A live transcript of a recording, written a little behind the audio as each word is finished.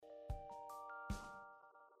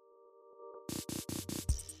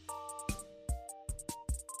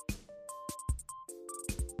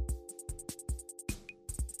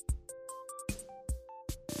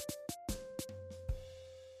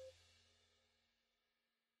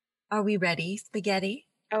Are we ready, spaghetti?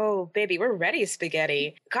 Oh, baby, we're ready,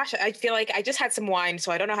 spaghetti. Gosh, I feel like I just had some wine,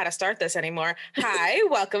 so I don't know how to start this anymore. Hi,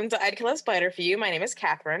 welcome to I'd Kill a Spider for You. My name is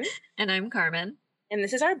Catherine. And I'm Carmen. And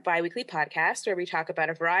this is our bi-weekly podcast where we talk about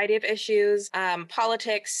a variety of issues.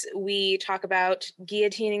 Politics, we talk about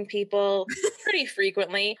guillotining people pretty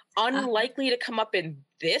frequently. Unlikely to come up in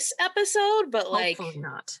this episode, but like... Hopefully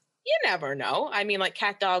not. You never know. I mean, like,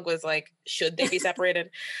 Cat Dog was like, should they be separated?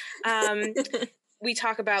 We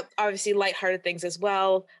talk about, obviously, lighthearted things as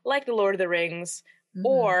well, like The Lord of the Rings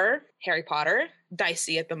or Harry Potter,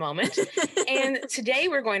 dicey at the moment. And today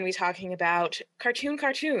we're going to be talking about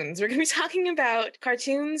cartoons. We're going to be talking about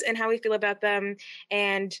cartoons and how we feel about them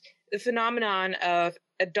and the phenomenon of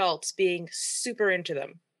adults being super into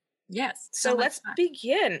them. Yes. So let's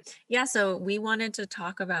begin. Yeah, so we wanted to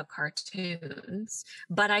talk about cartoons,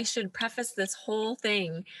 but I should preface this whole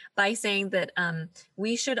thing by saying that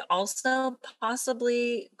we should also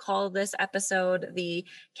possibly call this episode the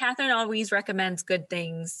Catherine Always Recommends Good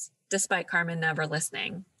Things Despite Carmen Never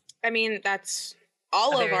Listening. I mean, that's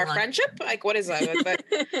all of our friendship? Like, what is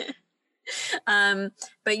that?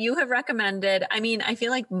 But you have recommended, I mean, I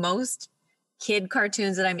feel like most kid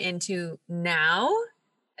cartoons that I'm into now,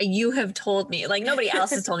 you have told me, like nobody else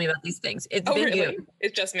has told me about these things. It's been really? You.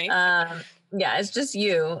 It's just me. Yeah, it's just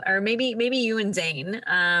you, or maybe you and Zane.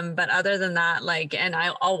 But other than that, like, and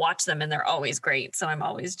I'll watch them, and they're always great. So I'm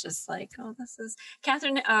always just like, oh, this is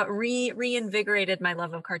Catherine reinvigorated my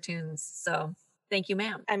love of cartoons. So thank you,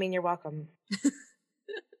 ma'am. I mean, you're welcome.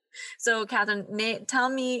 So, Catherine, tell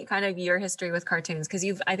me kind of your history with cartoons, because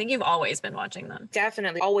I think you've always been watching them.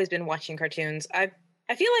 Definitely, always been watching cartoons.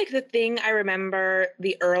 I feel like the thing I remember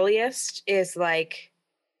the earliest is like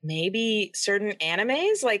maybe certain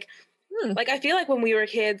animes. Like I feel like when we were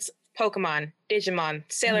kids, Pokemon, Digimon,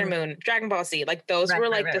 Sailor Moon, Dragon Ball Z, like those were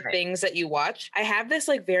like the things that you watch. I have this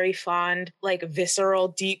like very fond, like visceral,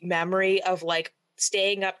 deep memory of like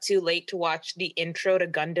staying up too late to watch the intro to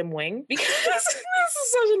Gundam Wing because this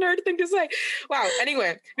is such a nerd thing to say. Wow.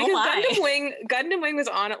 Anyway, because Gundam Wing was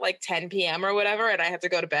on at like 10 p.m. or whatever, and I had to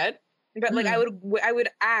go to bed. But like I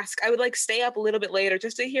would like stay up a little bit later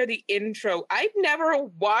just to hear the intro. I've never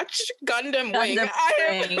watched Gundam Wing.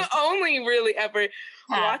 I have only really ever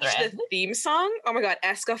watched the theme song. Oh my god,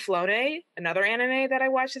 Escaflowne, another anime that I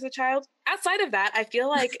watched as a child. Outside of that, I feel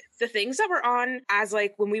like the things that were on as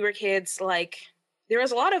like when we were kids, like there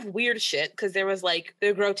was a lot of weird shit because there was like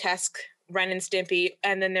the grotesque Ren and Stimpy,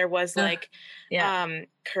 and then there was like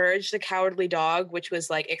Courage the Cowardly Dog, which was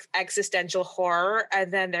like existential horror,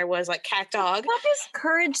 and then there was like Cat Dog. What is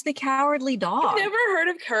Courage the Cowardly Dog? I've never heard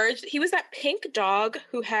of Courage. He was that pink dog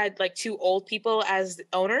who had like two old people as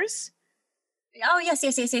owners. Oh yes,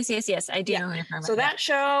 I do know who you're talking about. So that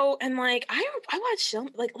show, and like I watched some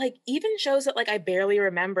like even shows that like I barely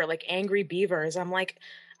remember, like Angry Beavers. I'm like,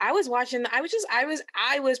 I was watching, I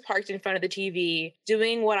was parked in front of the TV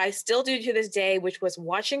doing what I still do to this day, which was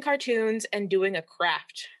watching cartoons and doing a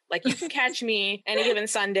craft. Like you can catch me any given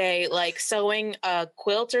Sunday, like sewing a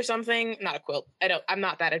quilt or something. Not a quilt. I'm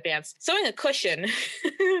not that advanced. Sewing a cushion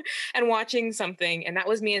and watching something. And that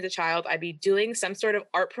was me as a child. I'd be doing some sort of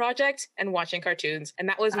art project and watching cartoons. And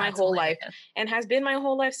that was my whole life and has been my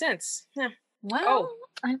whole life since. Yeah. Wow.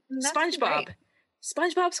 SpongeBob. Great.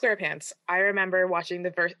 SpongeBob SquarePants. I remember watching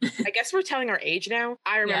the first, I guess we're telling our age now.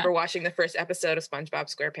 I remember watching the first episode of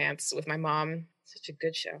SpongeBob SquarePants with my mom. Such a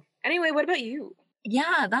good show. Anyway, what about you?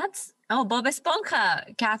 Yeah, Bob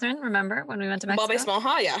Esponja. Catherine, remember when we went to Mexico? Bob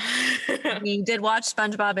Esponja, yeah. We did watch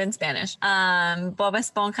SpongeBob in Spanish. Bob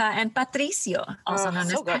Esponja and Patricio, also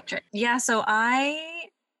known as Patrick. Yeah, so I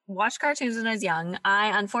watched cartoons when I was young.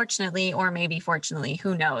 I unfortunately, or maybe fortunately,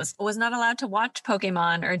 who knows, was not allowed to watch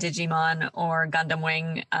Pokemon or Digimon or Gundam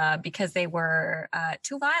Wing because they were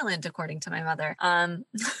too violent, according to my mother.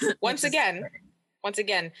 Once again,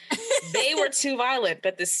 they were too violent,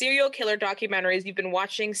 but the serial killer documentaries you've been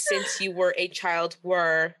watching since you were a child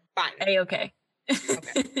were fine. Okay.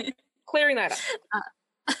 Clearing that up.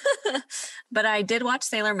 But I did watch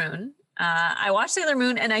Sailor Moon. I watched Sailor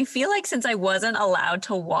Moon, and I feel like since I wasn't allowed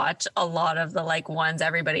to watch a lot of the like ones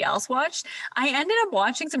everybody else watched, I ended up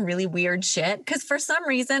watching some really weird shit because for some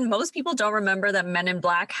reason, most people don't remember that Men in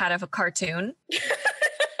Black had a cartoon.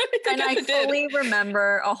 And I fully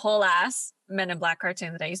remember a whole ass Men in Black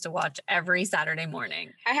cartoon that I used to watch every Saturday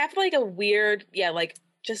morning. I have like a weird,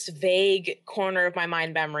 just vague corner of my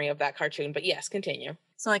mind memory of that cartoon. But yes, continue.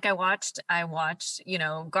 So like I watched,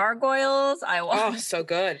 Gargoyles. I watched so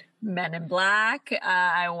good. Men in Black.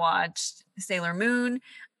 I watched Sailor Moon.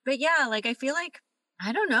 But yeah, like I feel like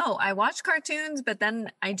I don't know. I watched cartoons, but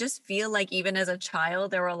then I just feel like even as a child,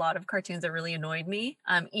 there were a lot of cartoons that really annoyed me.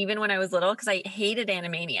 Even when I was little, because I hated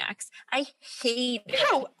Animaniacs. I hated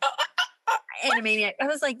How? Animaniacs. I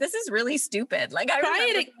was like, this is really stupid. Like, I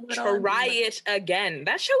Try it again.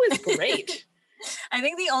 That show is great. I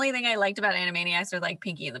think the only thing I liked about Animaniacs are like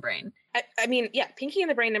Pinky and the Brain. I mean, yeah, Pinky and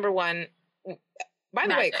the Brain, number one. By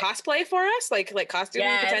the way, cosplay for us, like costuming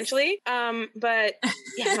potentially. But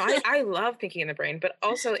yeah, no, I love Pinky and the Brain, but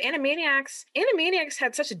also Animaniacs. Animaniacs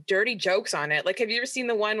had such dirty jokes on it. Like, have you ever seen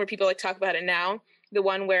the one where people like talk about it now? The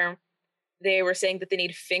one where they were saying that they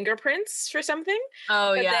need fingerprints for something.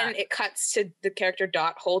 Oh, but then it cuts to the character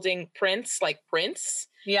Dot holding Prince, like Prince.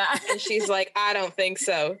 Yeah. And she's like, I don't think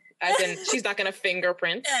so. As in, she's not going to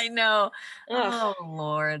fingerprint. I know. Ugh. Oh,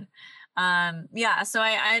 Lord. Yeah, so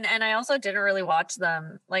I also didn't really watch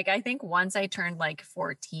them. Like, I think once I turned like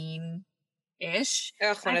 14-ish,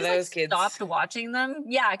 one of those kids, stopped watching them.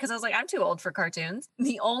 Yeah, because I was like, I'm too old for cartoons.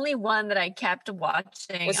 The only one that I kept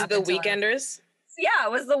watching was it The Weekenders. Yeah,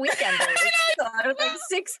 it was The Weekenders. So I was like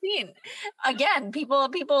 16. Again,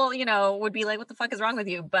 people, you know, would be like, what the fuck is wrong with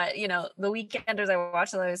you? But, you know, The Weekenders I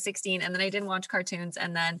watched until I was 16, and then I didn't watch cartoons.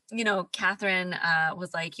 And then, you know, Catherine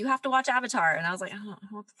was like, you have to watch Avatar. And I was like, oh,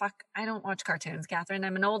 what the fuck? I don't watch cartoons, Catherine.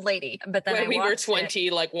 I'm an old lady. But then when we were 20,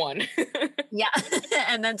 like one. Yeah.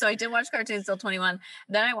 And then so I didn't watch cartoons till 21.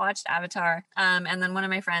 Then I watched Avatar. And then one of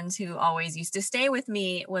my friends who always used to stay with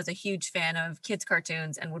me was a huge fan of kids'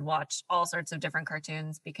 cartoons and would watch all sorts of different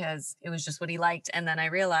cartoons because it was just what he liked. And then I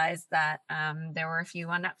realized that there were a few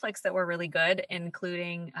on Netflix that were really good,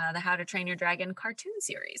 including the How to Train Your Dragon cartoon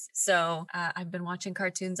series. So I've been watching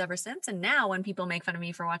cartoons ever since. And now when people make fun of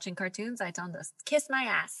me for watching cartoons, I tell them to kiss my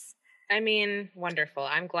ass. I mean, wonderful.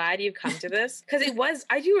 I'm glad you've come to this because it was,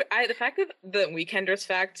 the fact that the Weekenders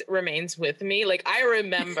fact remains with me. Like, I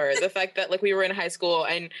remember the fact that like we were in high school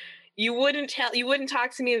and you wouldn't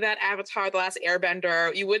talk to me about Avatar: The Last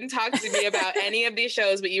Airbender. You wouldn't talk to me about any of these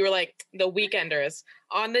shows, but you were like, The Weekenders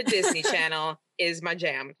on the Disney Channel is my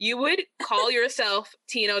jam. You would call yourself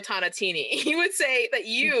Tino Tonatini. You would say that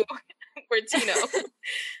you were Tino.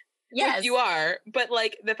 Yes, you are. But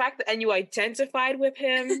like the fact that, and you identified with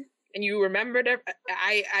him. And you remembered it.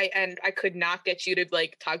 I could not get you to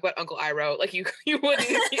like talk about Uncle Iroh. Like you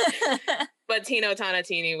wouldn't. But Tino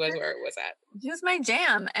Tonatini was where it was at. He was my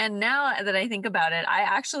jam. And now that I think about it, I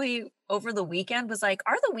actually over the weekend was like,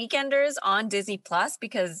 are the Weekenders on Disney Plus?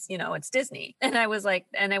 Because, you know, it's Disney. And I was like,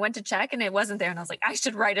 and I went to check and it wasn't there. And I was like, I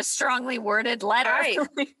should write a strongly worded letter.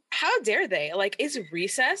 How dare they? Like, is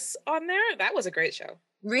Recess on there? That was a great show.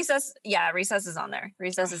 Recess. Yeah, Recess is on there.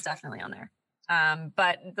 Recess is definitely on there.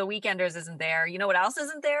 But The Weekenders isn't there. You know what else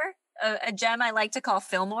isn't there? A gem I like to call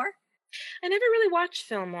Fillmore. I never really watched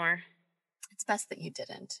Fillmore. It's best that you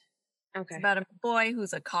didn't. Okay. It's about a boy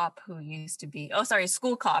who's a cop who used to be,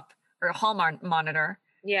 school cop or a hall monitor.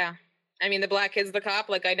 Yeah. I mean, the black kid's the cop.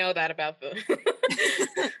 Like, I know that about them.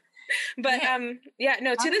 But,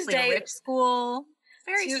 to this day. A rich school.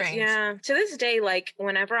 Very strange. Yeah. To this day, like,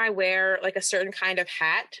 whenever I wear, like, a certain kind of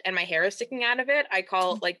hat and my hair is sticking out of it, I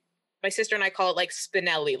call it, like, my sister and I call it like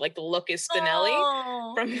Spinelli, like the look is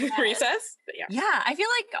Spinelli from Recess. But yeah. Yeah. I feel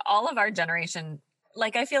like all of our generation,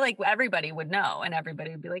 like I feel like everybody would know and everybody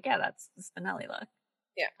would be like, yeah, that's the Spinelli look.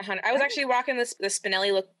 Yeah. I was actually rocking the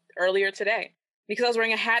Spinelli look earlier today because I was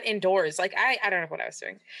wearing a hat indoors. Like I don't know what I was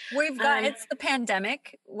doing. We've got, it's the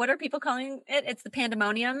pandemic. What are people calling it? It's the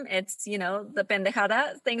pandemonium. It's, you know, the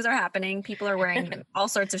pendejada. Things are happening. People are wearing all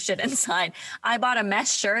sorts of shit inside. I bought a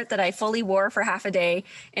mesh shirt that I fully wore for half a day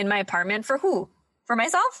in my apartment. For who? For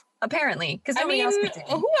myself? Apparently. Because nobody else could.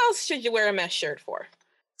 Who else should you wear a mesh shirt for?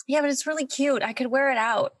 Yeah, but it's really cute. I could wear it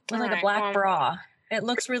out with like a black bra. It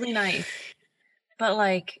looks really nice. But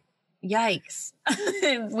like, yikes.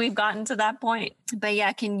 We've gotten to that point. But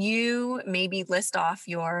yeah, can you maybe list off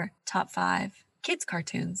your top 5 kids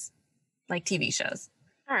cartoons, like TV shows?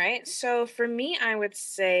 All right. So for me, I would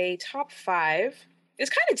say top 5. It's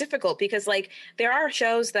kind of difficult because like there are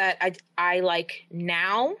shows that I like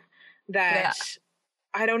now that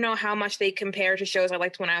I don't know how much they compare to shows I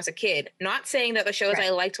liked when I was a kid. Not saying that the shows I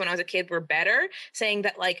liked when I was a kid were better, saying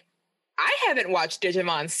that like I haven't watched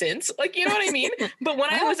Digimon since, like, you know what I mean? But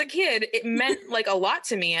when I was a kid, it meant like a lot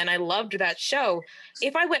to me and I loved that show.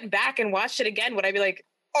 If I went back and watched it again, would I be like,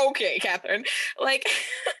 okay, Catherine, like,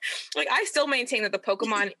 like I still maintain that the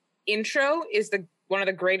Pokemon intro is one of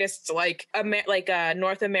the greatest, like,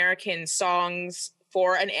 North American songs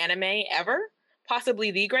for an anime ever,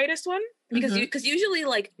 possibly the greatest one. Because usually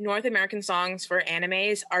like North American songs for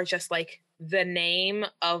animes are just like the name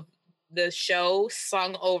of the show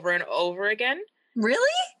sung over and over again. Really?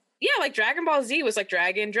 Yeah, like Dragon Ball Z was like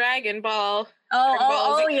Dragon Ball. Oh, Dragon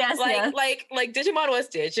Ball Z. yes, yes. Like Digimon was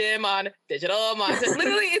Digimon, Digitalmon. So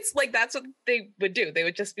literally, it's like that's what they would do. They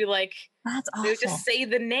would just be like, That's awful. they would just say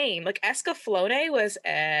the name. Like Escaflowne was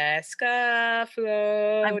Escaflowne.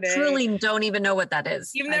 I truly don't even know what that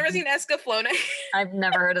is. You've never seen Escaflowne? I've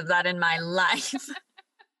never heard of that in my life.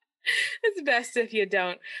 It's best if you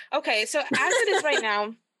don't. Okay, so as it is right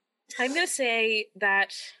now, I'm gonna say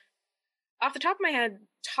that off the top of my head,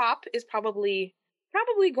 top is probably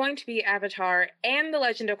going to be Avatar and The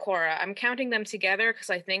Legend of Korra. I'm counting them together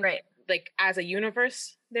because I think like as a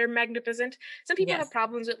universe, they're magnificent. Some people have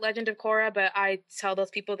problems with Legend of Korra, but I tell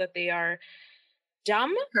those people that they are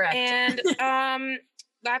dumb. Correct. And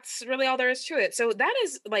that's really all there is to it. So that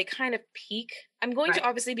is like kind of peak. I'm going to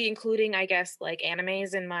obviously be including, I guess, like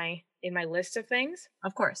animes in my list of things.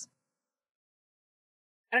 Of course.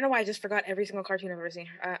 I don't know why I just forgot every single cartoon I've ever seen.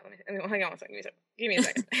 Hang on a second. Give me a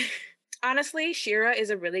second. Honestly, She-Ra is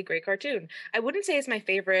a really great cartoon. I wouldn't say it's my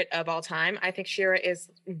favorite of all time. I think She-Ra is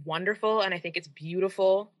wonderful and I think it's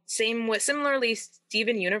beautiful. Similarly,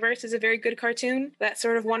 Steven Universe is a very good cartoon that's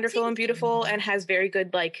sort of wonderful and beautiful and has very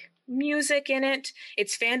good like music in it.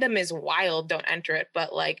 Its fandom is wild. Don't enter it,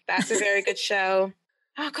 but like that's a very good show.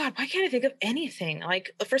 Oh God, why can't I think of anything?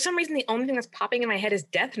 Like for some reason, the only thing that's popping in my head is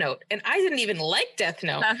Death Note, and I didn't even like Death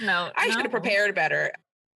Note. I should have prepared better.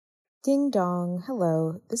 Ding dong.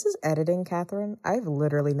 Hello. This is editing, Catherine. I've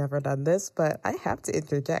literally never done this, but I have to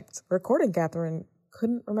interject. Recording, Catherine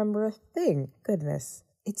couldn't remember a thing. Goodness.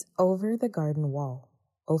 It's Over the Garden Wall.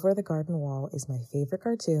 Over the Garden Wall is my favorite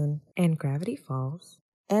cartoon, and Gravity Falls,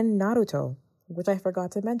 and Naruto, which I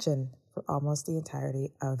forgot to mention for almost the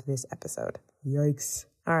entirety of this episode. Yikes.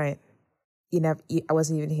 All right. I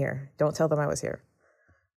wasn't even here. Don't tell them I was here.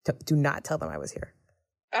 Do not tell them I was here.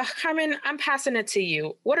 Carmen, I'm passing it to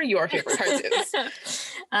you. What are your favorite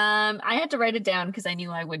cartoons? I had to write it down because I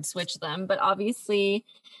knew I would switch them. But obviously,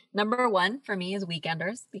 number one for me is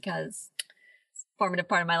Weekenders because it's a formative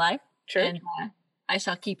part of my life. True. And I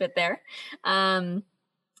shall keep it there. And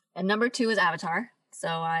number two is Avatar. So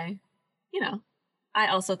I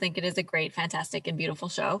also think it is a great, fantastic, and beautiful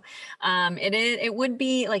show. It would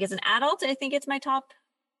be like as an adult, I think it's my top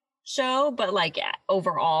show, but like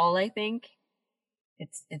overall, I think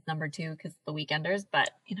it's number two because The Weekenders, but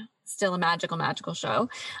still a magical show.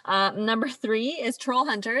 Number three is Troll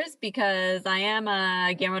Hunters because I am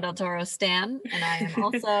a Guillermo del Toro stan, and I am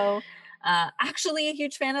also actually a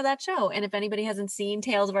huge fan of that show. And if anybody hasn't seen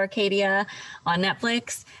Tales of Arcadia on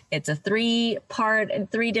Netflix, it's a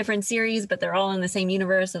 3-part, 3 different series, but they're all in the same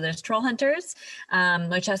universe. So there's Troll Hunters,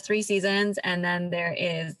 which has 3 seasons. And then there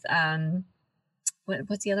is,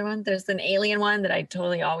 what's the other one? There's an alien one that I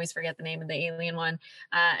totally always forget the name of the alien one.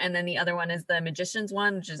 And then the other one is the Magicians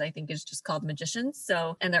one, which I think is just called Magicians.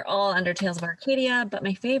 So, and they're all under Tales of Arcadia, but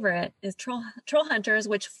my favorite is Troll Hunters,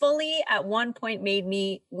 which fully at one point made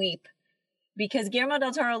me weep. Because Guillermo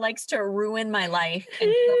del Toro likes to ruin my life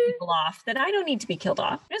and kill people off that I don't need to be killed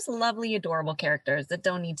off. Just lovely, adorable characters that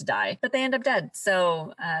don't need to die, but they end up dead.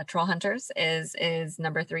 So Troll Hunters is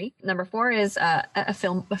number 3. Number 4 is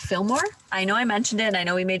Fillmore. I know I mentioned it. And I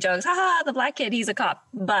know we made jokes. Haha, the black kid, he's a cop.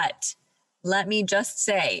 But let me just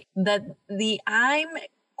say that I'm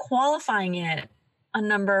qualifying it on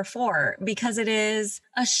number 4 because it is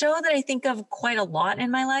a show that I think of quite a lot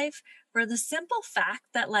in my life for the simple fact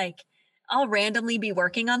that like, I'll randomly be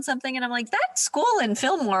working on something and I'm like, that school in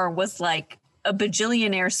Fillmore was like a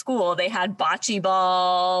bajillionaire school. They had bocce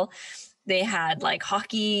ball, they had like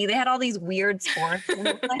hockey, they had all these weird sports. And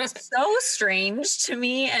it was like so strange to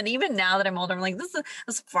me. And even now that I'm older, I'm like, this is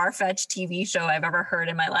the far-fetched TV show I've ever heard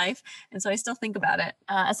in my life. And so I still think about it.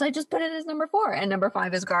 So I just put it as number 4. And number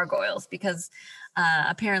 5 is Gargoyles because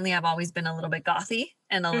apparently I've always been a little bit gothy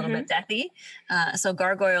and a little bit deathy. So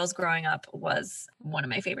Gargoyles growing up was one of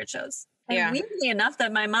my favorite shows. And weirdly enough,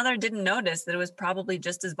 that my mother didn't notice that it was probably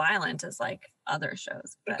just as violent as like other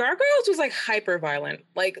shows. But Gargoyles was like hyper violent.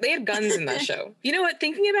 Like they had guns in that show. You know what?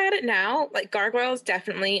 Thinking about it now, like Gargoyles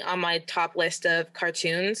definitely on my top list of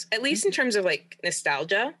cartoons, at least in terms of like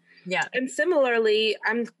nostalgia. Yeah. And similarly,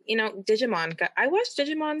 Digimon. I watched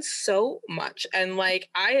Digimon so much and like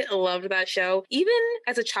I loved that show. Even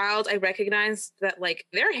as a child, I recognized that like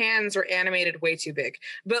their hands were animated way too big.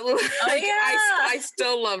 But like, I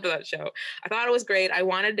still loved that show. I thought it was great. I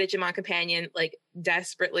wanted a Digimon companion like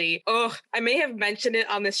desperately. Oh, I may have mentioned it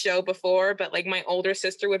on this show before, but like my older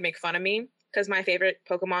sister would make fun of me because my favorite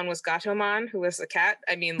Pokemon was Gatomon, who was a cat.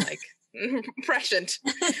 I mean, like prescient.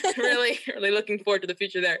 really looking forward to the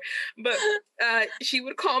future there. But she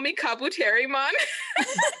would call me Kabuterimon.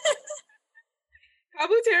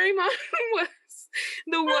 Kabuterimon was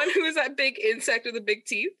The one who was that big insect with the big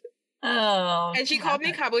teeth. Oh. And she called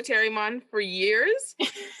me Kabuterimon for years.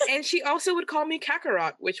 And she also would call me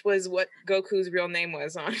Kakarot, which was what Goku's real name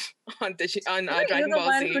was on Dragon Ball Z. You're the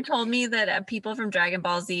one who told me that people from Dragon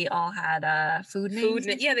Ball Z all had food names?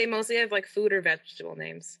 Yeah, they mostly have like food or vegetable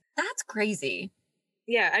names. That's crazy.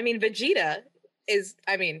 Yeah, I mean, Vegeta,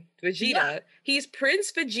 he's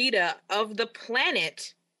Prince Vegeta of the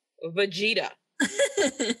planet Vegeta.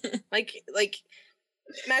 like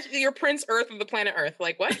imagine you're Prince Earth of the planet Earth.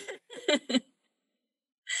 Like, what?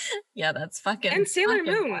 Yeah, that's fucking. And Sailor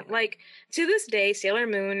Moon, wild. like, to this day, Sailor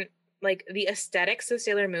Moon, like, the aesthetics of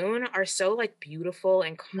Sailor Moon are so, like, beautiful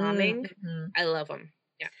and calming. Mm-hmm. I love them.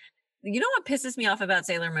 Yeah. You know what pisses me off about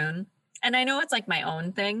Sailor Moon? And I know it's like my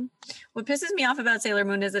own thing. What pisses me off about Sailor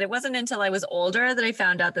Moon is that it wasn't until I was older that I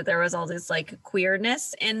found out that there was all this like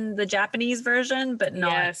queerness in the Japanese version, but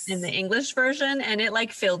not in the English version. And it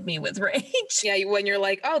like filled me with rage. Yeah, when you're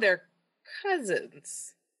like, oh, they're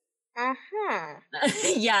cousins. Uh-huh.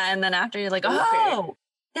 Yeah, and then after you're like, oh,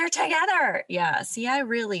 they're together. Yeah, see,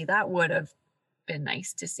 that would have been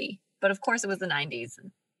nice to see. But of course it was the 90s.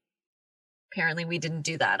 And apparently we didn't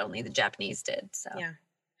do that. Only the Japanese did. So yeah.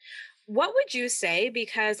 What would you say?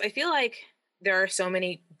 Because I feel like there are so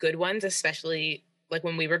many good ones, especially like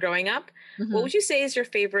when we were growing up. Mm-hmm. What would you say is your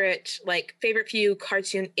favorite few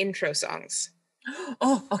cartoon intro songs?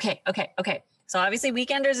 Oh, okay. So obviously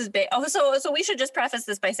Weekenders is big. Oh, so we should just preface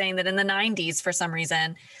this by saying that in the 90s, for some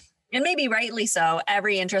reason, and maybe rightly so,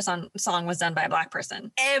 every intro song was done by a Black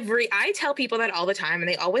person. I tell people that all the time and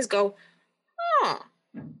they always go, huh.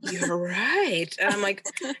 You're right. And I'm like,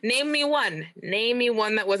 name me one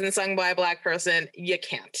that wasn't sung by a Black person. You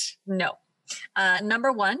can't. No.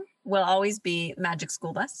 Number one will always be Magic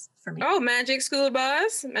School Bus for me. Oh, Magic School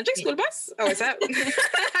Bus. School Bus. Oh, is that?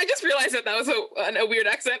 I just realized that was a weird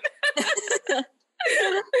accent. It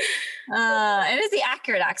is the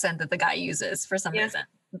accurate accent that the guy uses for some reason.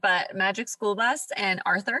 But Magic School Bus and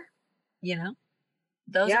Arthur,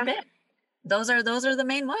 those are big. Those are the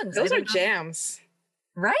main ones. Those are jams.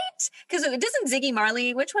 Right? Because doesn't Ziggy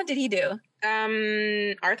Marley, which one did he do?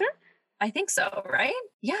 Arthur? I think so, right?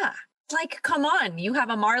 Yeah. Like, come on. You have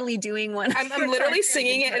a Marley doing one. I'm literally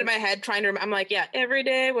singing it in my head, trying to remember. I'm like, yeah, every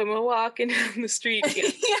day when we're walking down the street.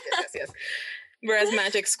 Yes. Whereas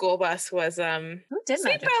Magic School Bus was, who did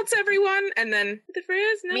Magic? Seatbelts, everyone. And then the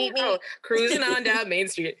phrase, me. Oh, cruising on down Main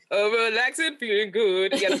Street. Oh, relaxing, feeling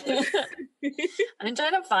good. I'm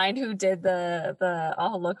trying to find who did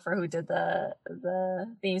I'll look for who did the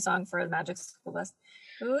theme song for Magic School Bus.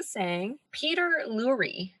 Who sang? Peter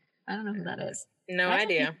Lurie. I don't know who that is. No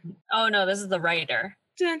idea. Oh, no, this is the writer.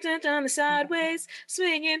 Dun, dun, dun, the sideways,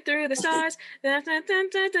 swinging through the stars. Dun, dun, dun,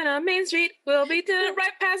 dun, dun, on Main Street, we'll be done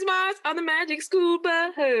right past Mars on the Magic School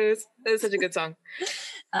Bus. That's such a good song.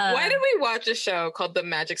 Why did we watch a show called The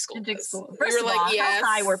Magic School Bus? We were like, yes. How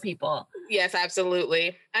high were people? Yes,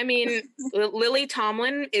 absolutely. I mean, Lily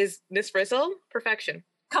Tomlin is Miss Frizzle. Perfection.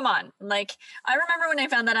 Come on. Like, I remember when I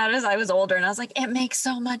found that out as I was older and I was like, it makes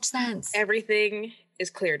so much sense. Everything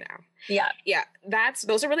is clear now. Yeah.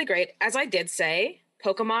 Those are really great. As I did say,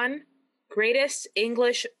 Pokemon, greatest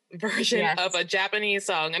English version of a Japanese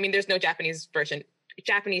song. I mean, there's no Japanese version,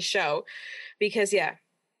 Japanese show, because it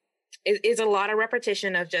is a lot of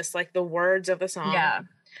repetition of just like the words of the song,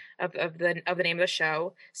 of the name of the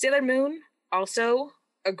show. Sailor Moon, also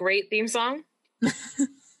a great theme song. Do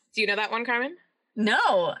you know that one, Carmen?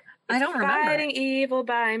 No, I don't remember. Fighting evil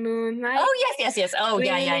by moonlight. Oh yes. Oh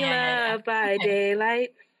yeah. Love by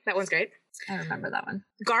daylight. That one's great. I remember that one.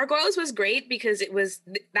 Gargoyles was great because it was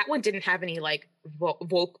that one didn't have any like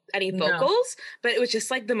vocals, but it was just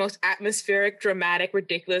like the most atmospheric, dramatic,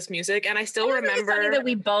 ridiculous music. And I still remember it's funny that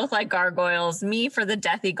we both like Gargoyles. Me for the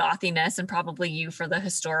deathy gothiness, and probably you for the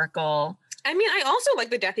historical. I mean, I also like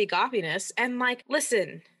the deathy gothiness. And like,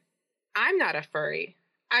 listen, I'm not a furry.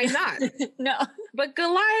 I'm not. No, but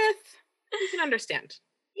Goliath, you can understand.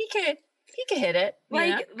 He could hit it.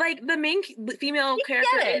 Like the main female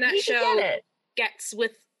character in that show gets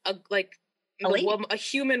with a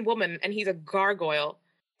human woman, and he's a gargoyle.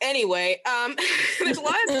 Anyway, there's a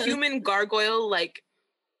lot of human gargoyle like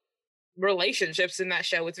relationships in that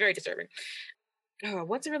show. It's very disturbing. Oh,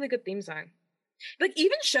 what's a really good theme song? Like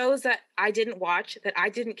even shows that I didn't watch, that I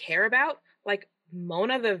didn't care about, like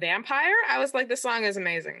Mona the Vampire. I was like, this song is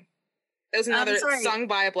amazing. It was another sung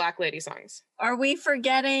by a Black lady songs. Are we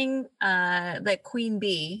forgetting that Queen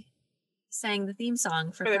Bee sang the theme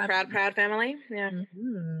song for the Proud Family? Yeah.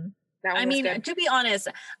 Mm-hmm. I mean, to be honest,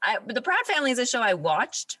 the Proud Family is a show I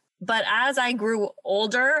watched, but as I grew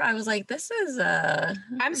older, I was like, this is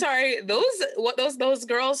I'm sorry, those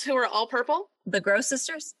girls who are all purple? The Gross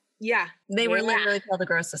Sisters? Yeah. They were literally called the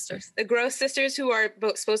Gross Sisters. The Gross Sisters, who are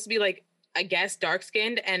both supposed to be like, I guess, dark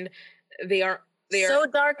skinned, and they are so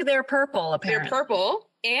dark they're purple, apparently. They're purple.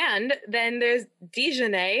 And then there's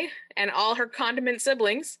Dijonay and all her condiment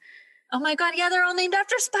siblings. Oh my God, yeah, they're all named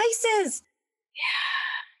after spices.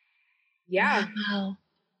 Yeah. Wow.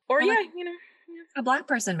 Or well, a Black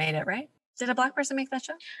person made it, right? Did a Black person make that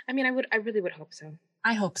show? I mean, I really would hope so.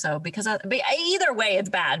 I hope so, because either way it's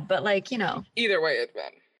bad, but either way it's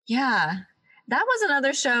bad. Yeah. That was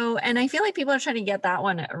another show, and I feel like people are trying to get that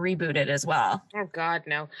one rebooted as well. Oh God,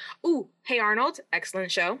 no. Ooh, Hey Arnold,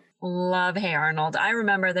 excellent show. Love Hey Arnold. I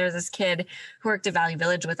remember there's this kid who worked at Value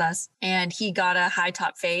Village with us, and he got a high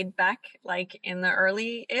top fade back like in the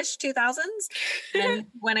early-ish 2000s. And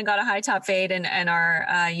when I got a high top fade, and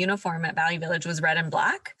our uniform at Value Village was red and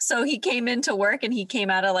black. So he came into work, and he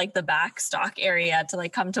came out of like the back stock area to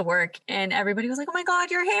like come to work. And everybody was like, oh my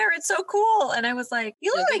God, your hair, it's so cool. And I was like,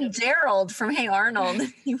 you look like Gerald from Hey Arnold.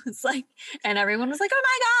 And he was like, and everyone was like, oh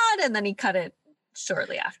my God. And then he cut it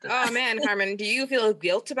shortly after that. Oh man, Carmen, do you feel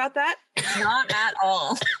guilt about that? Not at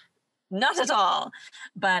all. Not at all.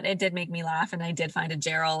 But it did make me laugh, and I did find a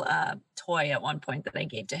Gerald toy at one point that I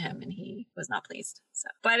gave to him, and he was not pleased. So,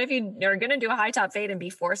 but if you're going to do a high top fade and be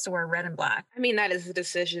forced to wear red and black, I mean, that is the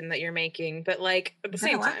decision that you're making. But like at the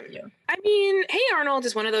same time, I mean, Hey Arnold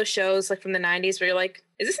is one of those shows like from the 90s where you're like,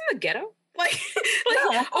 is this in the ghetto? Like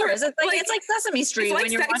no, of course. It's like Sesame Street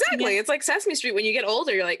when you're watching exactly. It's like Sesame Street when you get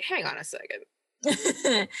older. You're like, hang on a second.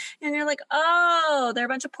 And you're like, oh, they're a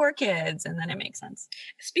bunch of poor kids, and then it makes sense.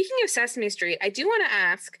 Speaking of Sesame Street, I do want to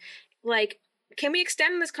ask, like, can we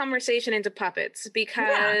extend this conversation into puppets?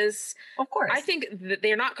 Because of course, I think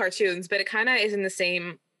they're not cartoons, but it kind of is in the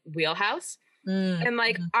same wheelhouse. And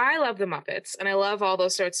like, I love the Muppets, and I love all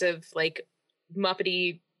those sorts of like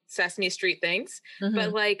Muppety Sesame Street things.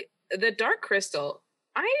 But like the Dark Crystal,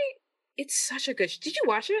 it's such a good. Did you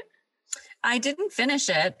watch it? I didn't finish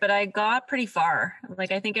it, but I got pretty far.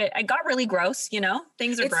 Like, I think I got really gross,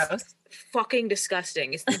 things are gross. Fucking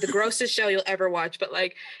disgusting. It's the grossest show you'll ever watch. But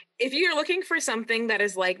like, if you're looking for something that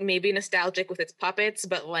is like maybe nostalgic with its puppets,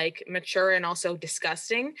 but like mature and also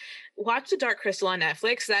disgusting, watch The Dark Crystal on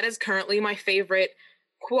Netflix. That is currently my favorite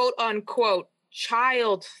quote unquote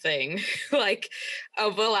child thing like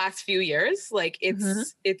of the last few years. Like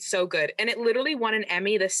it's so good. And it literally won an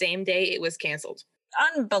Emmy the same day it was canceled.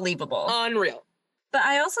 Unbelievable. Unreal. But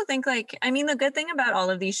I also think the good thing about all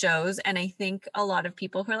of these shows, and I think a lot of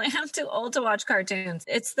people who are like, I'm too old to watch cartoons,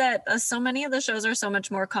 it's that so many of the shows are so much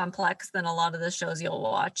more complex than a lot of the shows you'll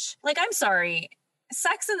watch. Like, I'm sorry,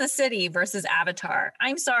 Sex and the City versus Avatar.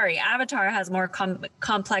 I'm sorry, Avatar has more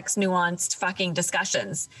complex, nuanced fucking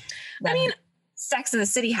discussions than Sex and the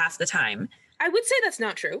City half the time. I would say that's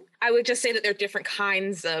not true. I would just say that there are different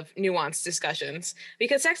kinds of nuanced discussions,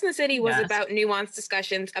 because Sex and the City was about nuanced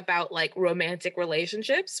discussions about like romantic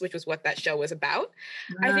relationships, which was what that show was about.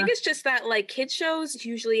 I think it's just that like kids shows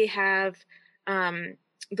usually have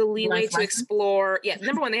the leeway to explore. Yeah,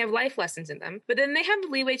 number one, they have life lessons in them, but then they have the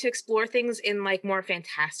leeway to explore things in like more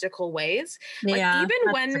fantastical ways. Like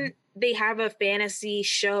even when they have a fantasy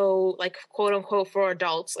show, like quote unquote for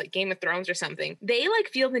adults, like Game of Thrones or something, they like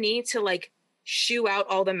feel the need to like shoo out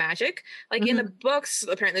all the magic. Like in the books,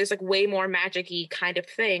 apparently there's like way more magic-y kind of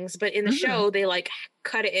things, but in the show they like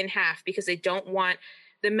cut it in half because they don't want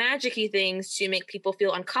the magic-y things to make people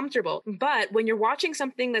feel uncomfortable. But when you're watching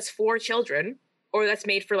something that's for children or that's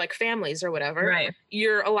made for like families or whatever,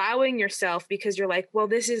 you're allowing yourself, because you're like, well,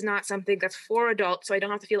 this is not something that's for adults, so I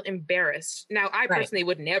don't have to feel embarrassed. Now, I personally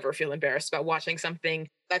would never feel embarrassed about watching something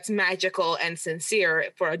that's magical and sincere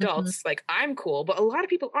for adults. Like, I'm cool, but a lot of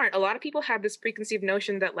people aren't. A lot of people have this preconceived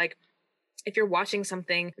notion that like, if you're watching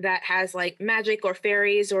something that has like magic or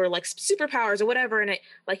fairies or like superpowers or whatever in it,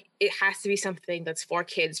 like it has to be something that's for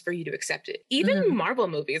kids for you to accept it. Even Marvel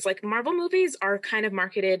movies are kind of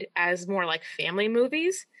marketed as more like family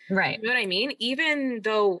movies. Right. You know what I mean? Even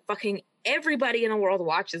though fucking everybody in the world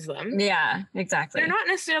watches them. Yeah, exactly. They're not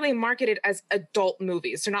necessarily marketed as adult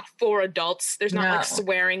movies. They're not for adults. There's not like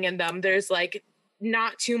swearing in them. There's like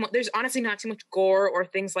not too much. There's honestly not too much gore or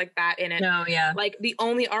things like that in it. No, yeah. Like the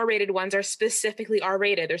only R-rated ones are specifically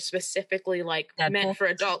R-rated. They're specifically like meant for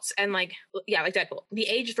adults. And like, yeah, like Deadpool. The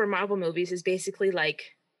age for Marvel movies is basically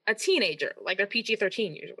like a teenager. Like they're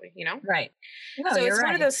PG-13 usually, you know? Right. No, so it's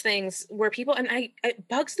one of those things where people, and it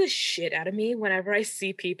bugs the shit out of me whenever I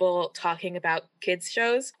see people talking about kids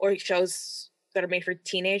shows or shows that are made for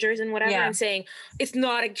teenagers and whatever, and saying, it's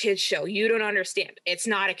not a kid's show. You don't understand. It's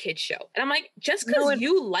not a kid's show. And I'm like, just because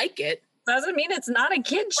you like it doesn't mean it's not a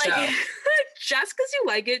kid's show. just because you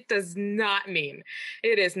like it does not mean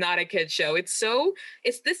it is not a kid's show. It's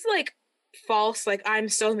this like false, like I'm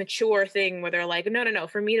so mature thing where they're like, no,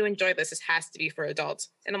 for me to enjoy this has to be for adults.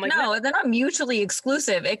 And I'm like, no, they're not mutually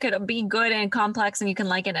exclusive. It could be good and complex and you can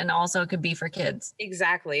like it, and also it could be for kids.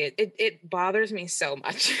 Exactly. It bothers me so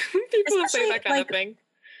much when people say that kind of thing.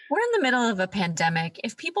 We're in the middle of a pandemic.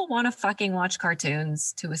 If people want to fucking watch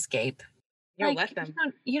cartoons to escape, let them.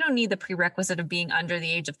 You don't need the prerequisite of being under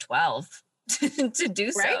the age of 12 to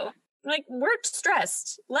do so. Right? Like, we're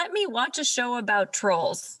stressed. Let me watch a show about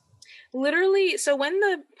trolls. Literally, so when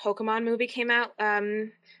the Pokemon movie came out,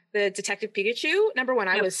 the Detective Pikachu, number one,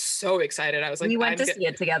 I was so excited. I was like, we went to see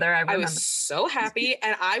it together. I was so happy.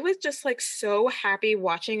 And I was just like so happy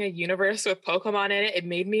watching a universe with Pokemon in it. It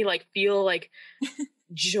made me like feel like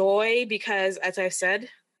joy because, as I've said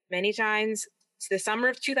many times, the summer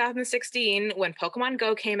of 2016, when Pokemon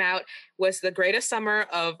Go came out, was the greatest summer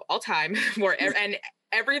of all time. And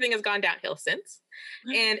everything has gone downhill since.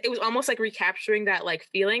 And it was almost like recapturing that like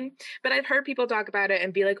feeling. But I've heard people talk about it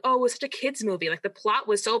and be like, oh, it was such a kid's movie. Like the plot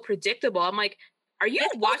was so predictable. I'm like, are you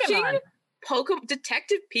watching Pokemon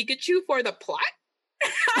Detective Pikachu for the plot?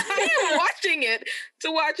 I am watching it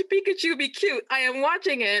to watch Pikachu be cute. I am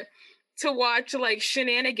watching it to watch like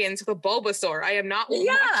shenanigans with a Bulbasaur. I am not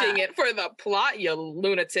watching it for the plot, you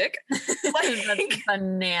lunatic. That's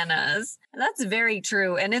bananas. That's very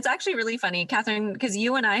true. And it's actually really funny, Catherine, because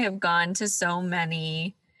you and I have gone to so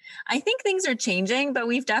many. I think things are changing, but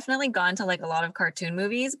we've definitely gone to like a lot of cartoon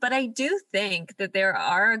movies. But I do think that there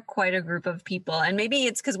are quite a group of people, and maybe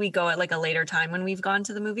it's because we go at like a later time when we've gone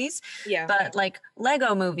to the movies. Yeah. But like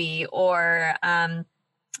Lego Movie or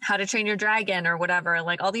How to Train Your Dragon or whatever,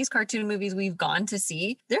 like all these cartoon movies we've gone to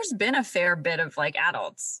see, there's been a fair bit of like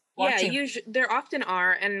adults watching. Yeah, there often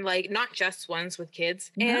are, and like not just ones with kids.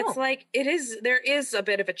 And it's like there is a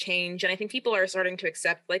bit of a change, and I think people are starting to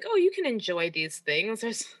accept like, oh, you can enjoy these things.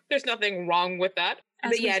 There's nothing wrong with that.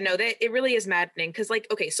 But yeah, no, it really is maddening because like,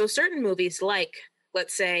 okay, so certain movies, like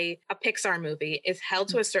let's say a Pixar movie, is held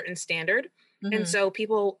to a certain standard. Mm-hmm. And so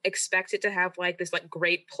people expect it to have like this like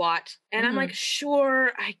great plot. And I'm like,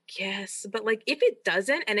 sure, I guess. But like if it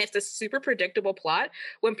doesn't, and it's a super predictable plot,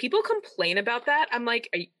 when people complain about that, I'm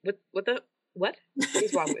like, what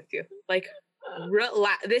is wrong with you? Like,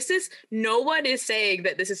 no one is saying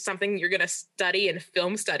that this is something you're going to study in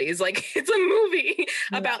film studies. Like it's a movie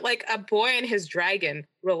about like a boy and his dragon.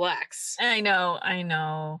 Relax. I know. I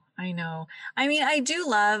mean, I do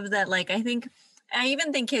love that. Like, I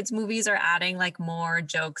even think kids' movies are adding like more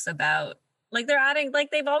jokes about, like they're adding,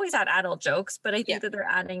 like they've always had adult jokes, but I think that they're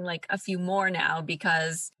adding like a few more now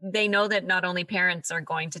because they know that not only parents are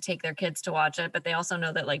going to take their kids to watch it, but they also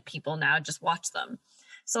know that like people now just watch them.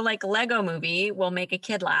 So like Lego Movie will make a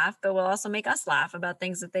kid laugh, but will also make us laugh about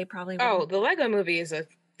things that they probably wouldn't. Oh, the Lego Movie is a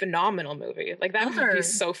phenomenal movie. Like that movie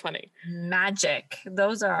is so funny. Magic.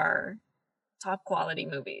 Those are top quality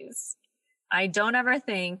movies. I don't know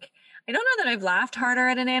that I've laughed harder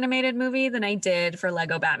at an animated movie than I did for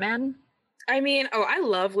Lego Batman. I mean, I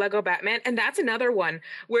love Lego Batman. And that's another one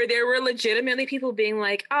where there were legitimately people being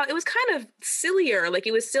like, oh, it was kind of sillier. Like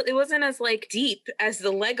it wasn't as like deep as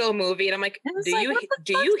the Lego Movie. And I'm like,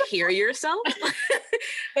 do you hear yourself?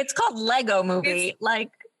 It's called Lego Movie.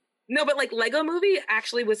 No, but like Lego Movie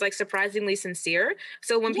actually was like surprisingly sincere.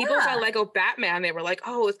 So when people saw Lego Batman, they were like,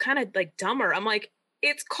 oh, it's kind of like dumber. I'm like,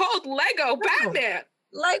 it's called Lego Batman.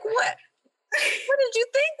 Like what? What did you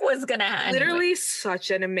think was gonna happen? Literally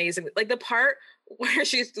such an amazing, like the part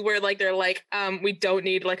where like they're like, we don't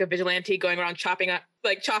need like a vigilante going around chopping at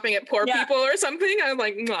poor people or something. I'm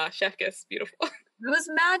like, chef kiss, beautiful. It was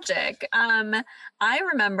magic. I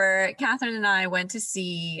remember Catherine and I went to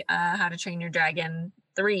see How to Train Your Dragon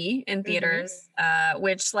 3 in theaters,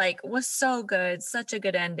 which like was so good, such a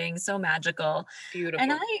good ending, so magical. Beautiful.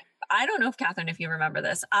 And I don't know if Catherine, if you remember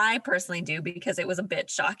this, I personally do because it was a bit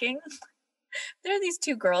shocking. There are these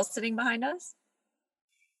two girls sitting behind us.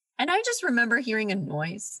 And I just remember hearing a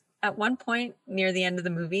noise at one point near the end of the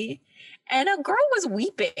movie. And a girl was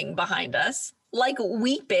weeping behind us, like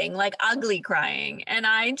weeping, like ugly crying. And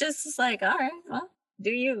I just was like, all right, well,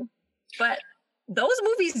 do you. But those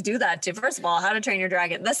movies do that too. First of all, How to Train Your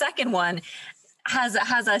Dragon. The second one has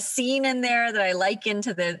a scene in there that I liken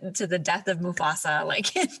to the death of Mufasa,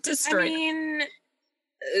 like it destroyed. I mean,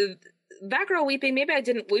 that girl weeping, maybe I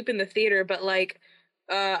didn't weep in the theater, but like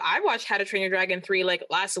I watched How to Train Your Dragon 3 like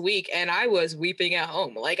last week and I was weeping at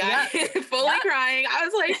home. Like I fully crying. I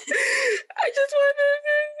was like, I just want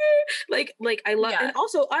to like I love and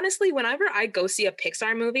also honestly, whenever I go see a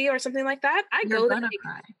Pixar movie or something like that, I go there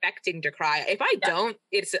expecting to cry. If I don't,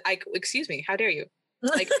 it's like, excuse me, how dare you?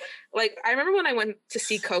 Like I remember when I went to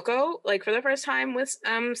see Coco, like for the first time with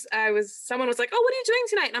someone was like, "Oh, what are you doing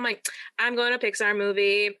tonight?" And I'm like, "I'm going to a Pixar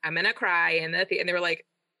movie. I'm gonna cry." And they were like,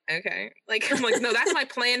 "Okay." Like I'm like, "No, that's my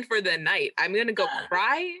plan for the night. I'm gonna go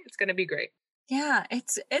cry. It's gonna be great." Yeah,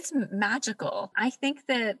 it's magical. I think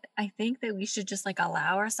that we should just like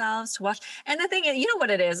allow ourselves to watch. And the thing is, you know what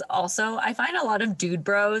it is also? I find a lot of dude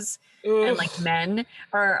bros and like men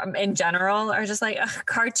or in general are just like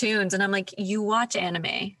cartoons. And I'm like, you watch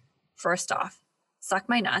anime, first off. Suck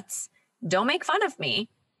my nuts. Don't make fun of me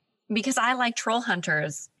because I like Troll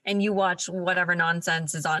Hunters and you watch whatever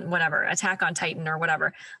nonsense is on whatever, Attack on Titan or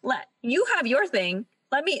whatever. Let you have your thing.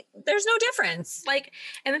 There's no difference. Like,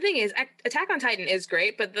 and the thing is, Attack on Titan is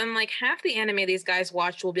great, but then like half the anime these guys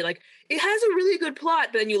watch will be like, it has a really good plot,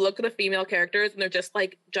 but then you look at the female characters and they're just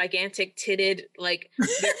like gigantic titted, like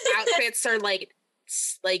their outfits are like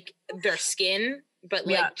their skin, but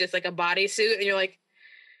like just like a bodysuit, and you're like,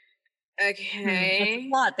 okay. It's the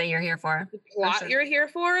plot that you're here for. The plot you're here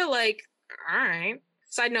for? Like, all right.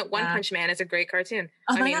 Side note, One Punch Man is a great cartoon.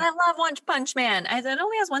 Oh my God, I love One Punch Man. It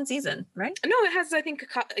only has one season, right? No, it has, I think,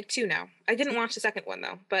 like 2 now. I didn't watch the second one,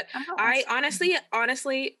 though. But I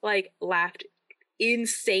honestly, like, laughed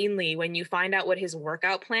insanely when you find out what his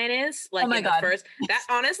workout plan is. Like, that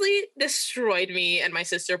honestly destroyed me and my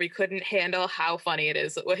sister. We couldn't handle how funny it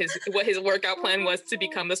is, what his workout plan was to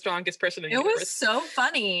become the strongest person in the universe. It was so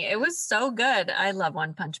funny. It was so good. I love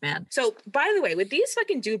One Punch Man. So, by the way, with these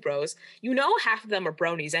fucking dude bros, half of them are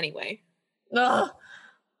bronies anyway. Ugh.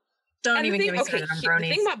 Don't even get me started on bronies.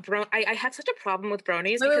 The thing about I had such a problem with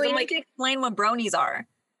bronies because I'm like, explain what bronies are.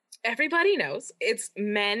 Everybody knows it's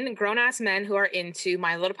men, grown-ass men who are into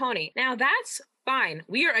My Little Pony. Now, that's fine.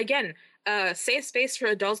 We are, again, a safe space for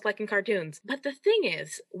adults liking cartoons. But the thing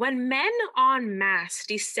is, when men en masse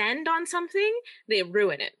descend on something, they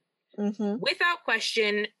ruin it. Mm-hmm. Without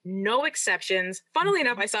question, no exceptions. Funnily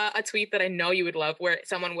enough, I saw a tweet that I know you would love where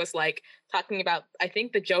someone was like talking about, I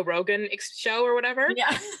think, the Joe Rogan show or whatever.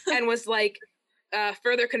 Yeah. And was like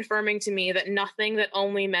further confirming to me that nothing that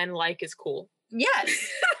only men like is cool. Yes.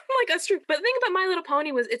 Like, that's true. But the thing about My Little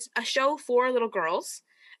Pony was it's a show for little girls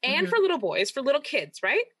and for little boys, for little kids,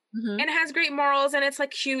 right? Mm-hmm. And it has great morals and it's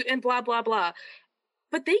like cute and blah, blah, blah.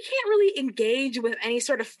 But they can't really engage with any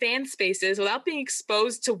sort of fan spaces without being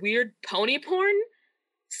exposed to weird pony porn.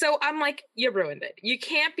 So I'm like, you ruined it. You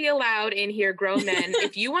can't be allowed in here, grown men.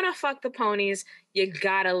 If you want to fuck the ponies, you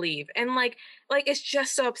gotta leave. And like it's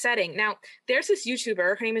just so upsetting. Now, there's this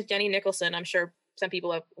YouTuber, her name is Jenny Nicholson. I'm sure some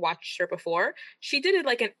people have watched her before. She did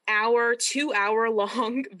like an 2-hour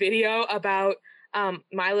long video about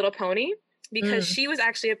My Little Pony because she was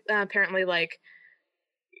actually apparently like,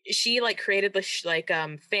 she like created this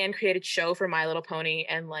fan created show for My Little Pony,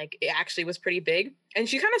 and like it actually was pretty big. And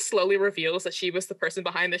she kind of slowly reveals that she was the person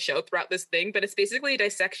behind the show throughout this thing, but it's basically a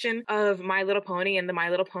dissection of My Little Pony and the My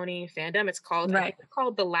Little Pony fandom. It's called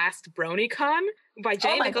The Last BronyCon by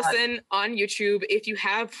Jenny Nicholson on YouTube. If you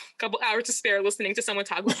have a couple hours to spare listening to someone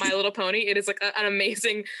talk about My Little Pony, it is like an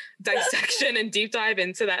amazing dissection and deep dive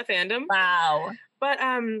into that fandom. Wow. But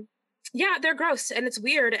yeah, they're gross and it's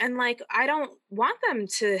weird. And like, I don't want them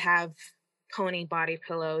to have pony body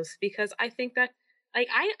pillows because I think that like,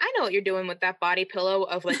 I know what you're doing with that body pillow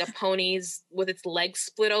of like a pony's with its legs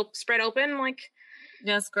spread open. Like,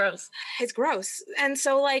 yeah, it's gross. It's gross. And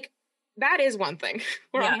so like, that is one thing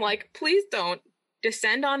where I'm like, please don't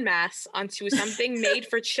descend en masse onto something made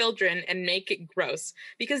for children and make it gross,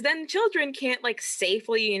 because then children can't like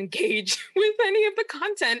safely engage with any of the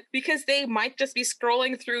content because they might just be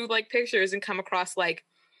scrolling through like pictures and come across like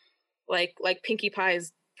Pinkie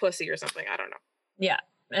Pie's pussy or something. I don't know. Yeah,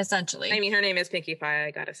 essentially. I mean, her name is Pinkie Pie,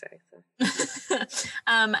 I gotta say. So.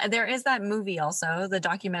 There is that movie also, the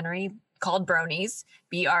documentary called Bronies,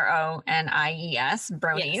 Bronies,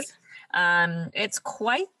 Bronies. Yes. It's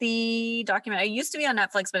quite the documentary. It used to be on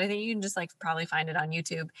Netflix, but I think you can just like probably find it on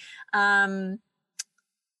YouTube.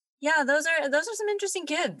 Yeah, those are some interesting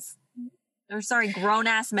kids. Or sorry, grown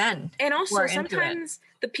ass men. And also sometimes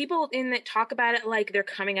the people in that talk about it like they're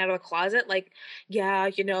coming out of the closet, like, yeah,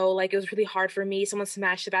 you know, like it was really hard for me. Someone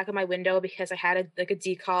smashed the back of my window because I had a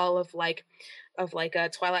decal of a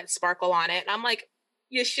Twilight Sparkle on it. And I'm like,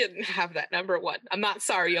 you shouldn't have that, number one. I'm not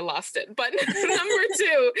sorry you lost it. But number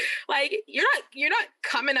two, like, you're not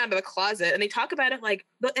coming out of the closet. And they talk about it like,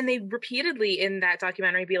 and they repeatedly in that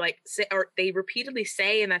documentary they repeatedly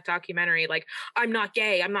say in that documentary, like, I'm not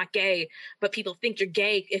gay, but people think you're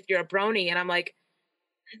gay if you're a brony. And I'm like,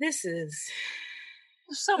 there's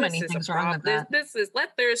so many things wrong with that.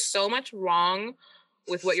 There's so much wrong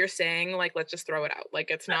with what you're saying. Like, let's just throw it out.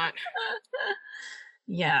 Like, it's not.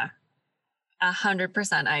 Yeah.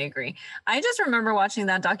 100%, I agree. I just remember watching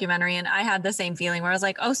that documentary and I had the same feeling where I was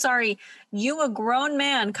like, oh, sorry, you, a grown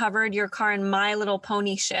man, covered your car in My Little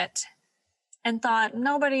Pony shit and thought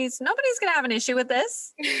nobody's going to have an issue with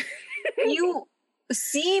this. You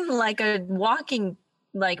seem like a walking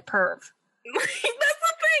like perv. That's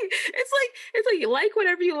the thing. It's like you like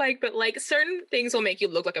whatever you like, but like certain things will make you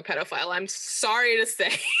look like a pedophile. I'm sorry to say.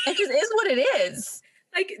 It just is what it is.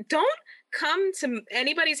 Like, don't come to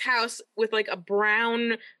anybody's house with like a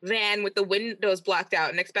brown van with the windows blocked out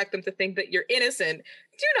and expect them to think that you're innocent.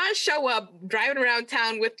 Do not show up driving around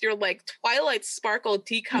town with your like Twilight Sparkle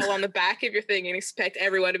decal on the back of your thing and expect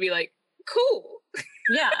everyone to be like, cool.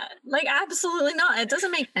 Yeah, like absolutely not. It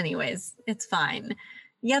doesn't make, anyways, it's fine.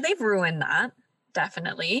 Yeah, they've ruined that.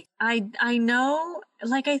 Definitely. I know,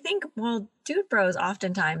 like, I think, well, dude bros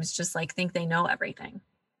oftentimes just like think they know everything.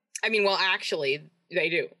 I mean, well, actually they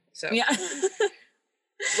do. So yeah.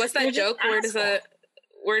 What's that joke? Where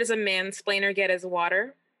does a mansplainer get his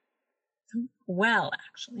water? Well,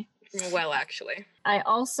 actually. I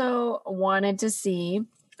also wanted to see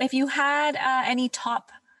if you had any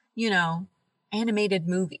top, animated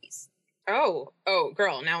movies. Oh,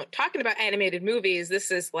 girl. Now, talking about animated movies,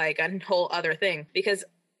 this is like a whole other thing because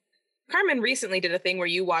Carmen recently did a thing where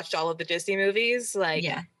you watched all of the Disney movies, like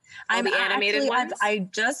all the animated ones.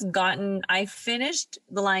 I finished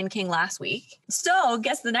The Lion King last week. So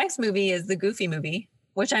guess the next movie is the Goofy movie,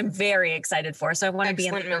 which I'm very excited for. So I want to be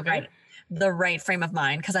in the right frame of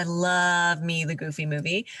mind because I love me the Goofy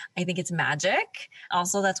movie. I think it's magic.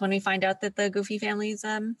 Also, that's when we find out that the Goofy family's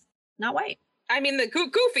not white. I mean, the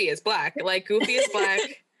Goofy is black. Like, Goofy is black.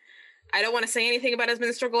 I don't want to say anything about his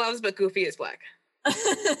minstrel gloves, but Goofy is black.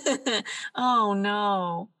 Oh,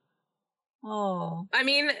 no. Oh. I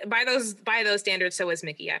mean, by those standards, so is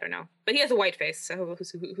Mickey. I don't know. But he has a white face, so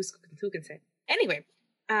who can say? Anyway.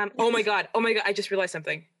 Oh my god. I just realized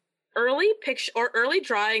something. Early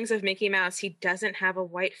drawings of Mickey Mouse, he doesn't have a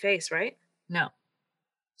white face, right? No.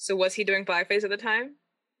 So was he doing blackface at the time?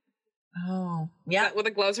 Oh. Yeah. Is that what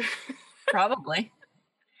the gloves are? Probably.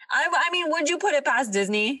 I mean, would you put it past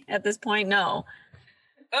Disney at this point? No.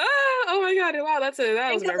 Oh my god! Wow, that was a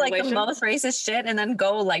revelation. Like the most racist shit, and then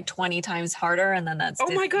go like 20 times harder, and then that's.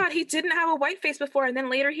 Oh my god! He didn't have a white face before, and then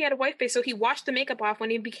later he had a white face, so he washed the makeup off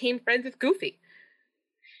when he became friends with Goofy.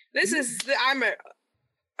 This is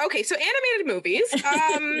okay. So animated movies.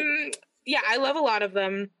 Yeah, I love a lot of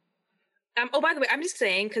them. Oh, by the way, I'm just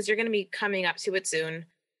saying because you're going to be coming up to it soon.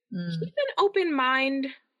 Keep an open mind.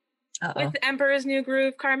 With Emperor's New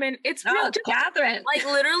Groove, Carmen. It's real, Catherine. Like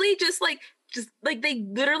literally just they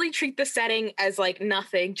literally treat the setting as like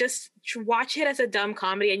nothing. Just watch it as a dumb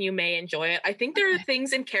comedy and you may enjoy it. I think there are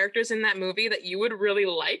things and characters in that movie that you would really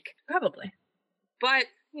like. Probably. But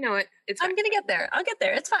you know what? It's fine. I'm going to get there. I'll get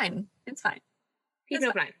there. It's fine. Keep an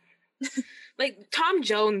open mind. Like Tom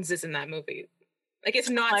Jones is in that movie. Like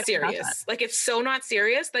it's not serious. Like it's so not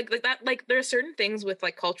serious. Like that. Like there are certain things with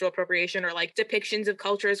like cultural appropriation or like depictions of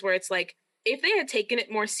cultures where it's like if they had taken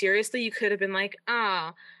it more seriously, you could have been like,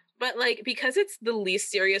 But like because it's the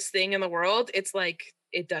least serious thing in the world, it's like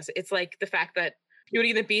it does. It's like the fact that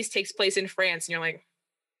Beauty and the Beast takes place in France, and you're like,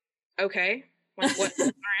 okay, like, what? All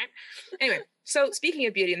right. Anyway, so speaking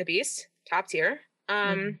of Beauty and the Beast, top tier.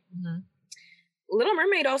 Little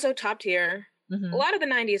Mermaid also top tier. A lot of the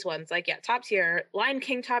 90s ones, like, top tier. Lion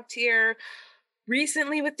King, top tier.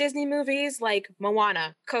 Recently with Disney movies, like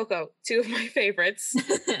Moana, Coco, two of my favorites.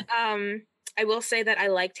 I will say that I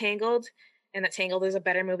like Tangled, and that Tangled is a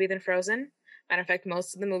better movie than Frozen. Matter of fact,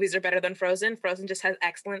 most of the movies are better than Frozen. Frozen just has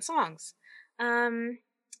excellent songs.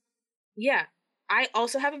 Yeah. I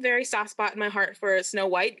also have a very soft spot in my heart for Snow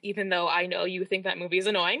White, even though I know you think that movie is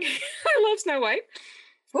annoying. I love Snow White.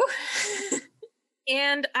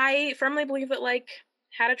 And I firmly believe that, like,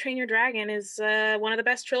 How to Train Your Dragon is one of the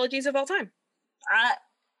best trilogies of all time.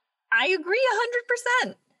 I agree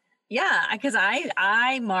 100%. Yeah, because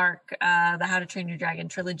I mark the How to Train Your Dragon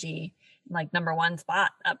trilogy like number one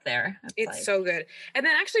spot up there. It's like, so good. And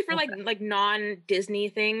then actually for like non-Disney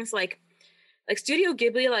things, like Studio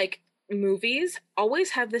Ghibli, like movies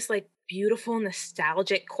always have this like beautiful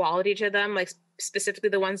nostalgic quality to them, like specifically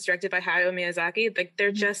the ones directed by Hayao Miyazaki. Like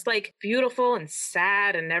they're just like beautiful and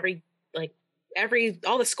sad, and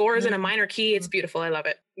all the scores in a minor key. It's beautiful. I love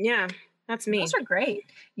it. Yeah, that's me. Those are great.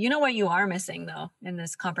 You know what you are missing though in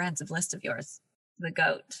this comprehensive list of yours? The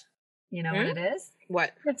goat. You know what it is?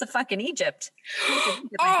 What? It's a fucking Egypt.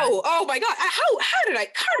 Oh my god! How did I?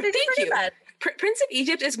 Thank you. Prince of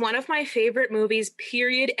Egypt is one of my favorite movies.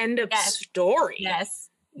 Period. End of story. Yes.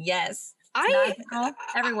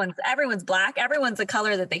 Everyone's black. Everyone's the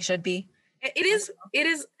color that they should be. It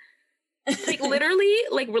is. Like literally,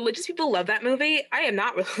 like religious people love that movie. I am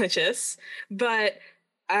not religious, but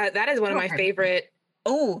that is one of my favorite.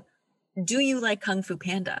 Oh, do you like Kung Fu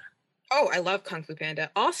Panda? Oh, I love Kung Fu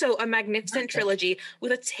Panda. Also, a magnificent trilogy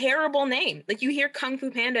with a terrible name. Like you hear Kung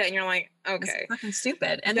Fu Panda and you're like, okay, it's fucking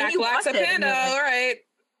stupid. And Jack then you Black's watch a panda. like, all right.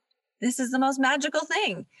 This is the most magical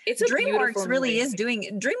thing. It's a DreamWorks really movie. is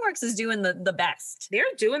doing. DreamWorks is doing the best. They're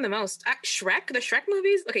doing the most. Shrek, the Shrek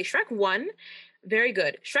movies. Okay, Shrek 1, very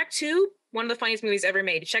good. Shrek 2, one of the funniest movies ever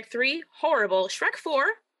made. Shrek 3, horrible. Shrek 4,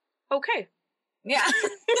 okay. Yeah.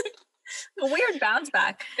 A weird bounce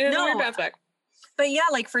back. It is a weird bounce back. But yeah,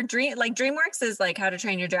 like for DreamWorks is like How to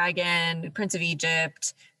Train Your Dragon, Prince of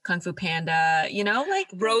Egypt, Kung Fu Panda, you know, like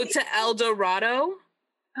Road to El Dorado.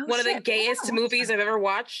 One of the gayest movies I've ever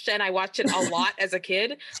watched, and I watched it a lot as a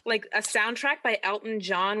kid. Like a soundtrack by Elton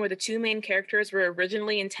John, where the two main characters were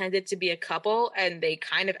originally intended to be a couple, and they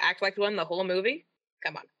kind of act like one the whole movie.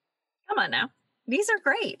 Come on now. These are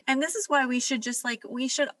great. And this is why we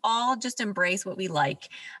should all just embrace what we like.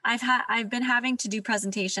 I've been having to do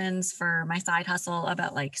presentations for my side hustle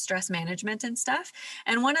about like stress management and stuff.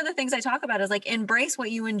 And one of the things I talk about is like, embrace what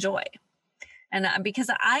you enjoy. And because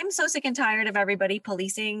I'm so sick and tired of everybody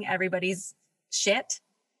policing everybody's shit,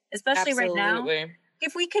 especially right now.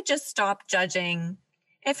 If we could just stop judging,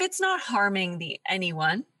 if it's not harming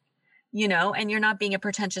anyone, you know, and you're not being a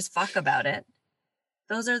pretentious fuck about it.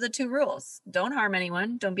 Those are the two rules. Don't harm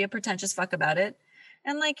anyone. Don't be a pretentious fuck about it.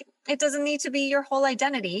 And like, it doesn't need to be your whole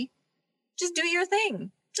identity. Just do your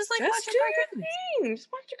thing. Just watch your cartoons. Just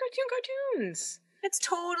watch your cartoons. It's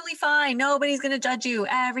totally fine. Nobody's going to judge you.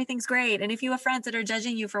 Everything's great. And if you have friends that are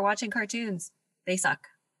judging you for watching cartoons, they suck.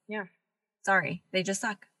 Yeah. Sorry. They just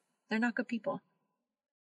suck. They're not good people.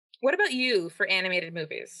 What about you for animated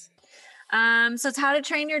movies? So it's How to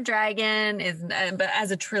Train Your Dragon but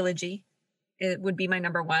as a trilogy. It would be my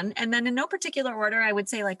number one. And then in no particular order, I would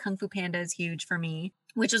say like Kung Fu Panda is huge for me,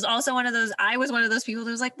 which is also I was one of those people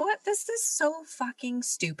who was like, what? This is so fucking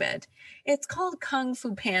stupid. It's called Kung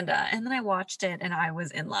Fu Panda. And then I watched it and I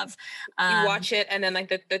was in love. You watch it and then like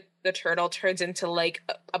the turtle turns into like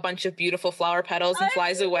a bunch of beautiful flower petals and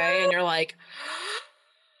flies away. And you're like,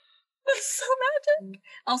 that's so magic.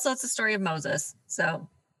 Also, it's the story of Moses. So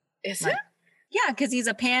is it? Yeah, because he's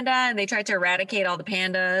a panda and they tried to eradicate all the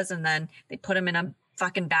pandas and then they put him in a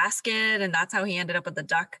fucking basket and that's how he ended up with the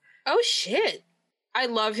duck. Oh, shit. I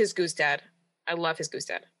love his goose dad.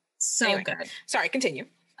 So anyway, good. Sorry, continue.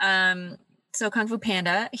 So Kung Fu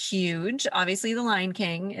Panda, huge. Obviously, The Lion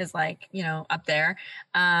King is like, you know, up there.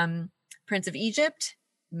 Prince of Egypt,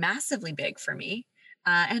 massively big for me.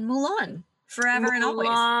 And Mulan. Forever and always.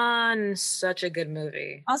 Mulan, such a good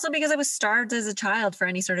movie. Also because I was starved as a child for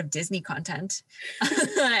any sort of Disney content.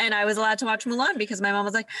 And I was allowed to watch Mulan because my mom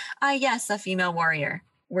was like, yes, a female warrior.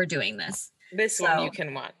 We're doing this. This one you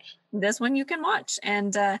can watch. This one you can watch.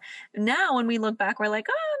 And now when we look back, we're like,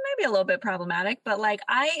 maybe a little bit problematic. But like,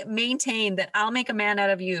 I maintain that I'll Make a Man Out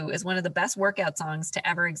of You is one of the best workout songs to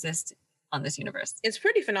ever exist on this universe. It's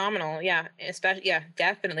pretty phenomenal. Yeah.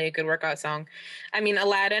 Definitely a good workout song. I mean,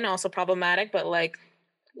 Aladdin also problematic, but like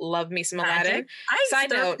love me some Aladdin. I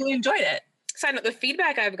thoroughly enjoyed it. Side note, the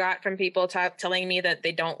feedback I've got from people telling me that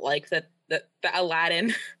they don't like the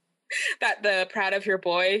Aladdin, that the Proud of Your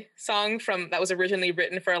Boy song that was originally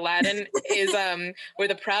written for Aladdin is where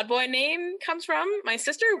the Proud Boy name comes from. My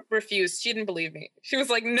sister refused. She didn't believe me. She was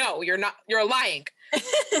like, no, you're not, you're lying.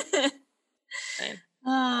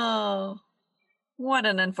 Oh, what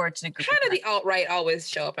an unfortunate group. How do the alt-right always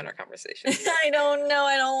show up in our conversation? I don't know.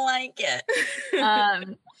 I don't like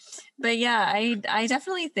it. But yeah, I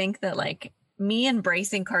definitely think that like me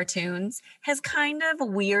embracing cartoons has kind of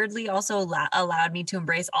weirdly also allowed me to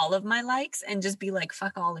embrace all of my likes and just be like,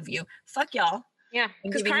 fuck all of you. Fuck y'all. Yeah.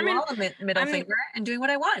 Because Carmen, you all a middle finger and doing what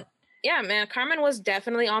I want. Yeah, man, Carmen was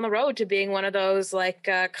definitely on the road to being one of those like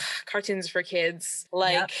cartoons for kids.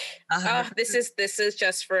 Like, this is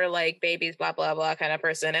just for like babies, blah, blah, blah kind of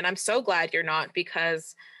person. And I'm so glad you're not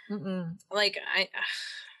because like,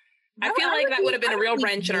 I feel like that would have been a real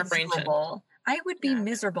wrench in our friendship. I would be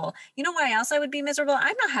miserable. You know why else I would be miserable?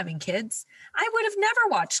 I'm not having kids. I would have never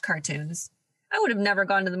watched cartoons. I would have never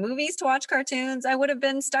gone to the movies to watch cartoons. I would have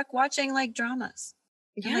been stuck watching like dramas.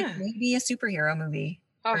 Yeah. Like maybe a superhero movie.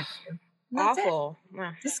 Oh, awful.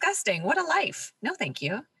 Disgusting. What a life. No, thank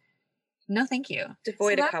you. No, thank you.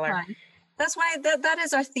 Devoid of color. Fun. That's why that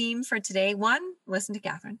is our theme for today. One, listen to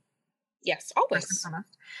Catherine. Yes, always.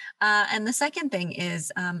 And the second thing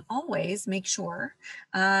is always make sure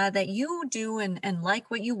that you do and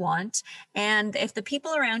like what you want. And if the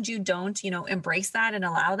people around you don't, embrace that and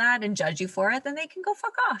allow that and judge you for it, then they can go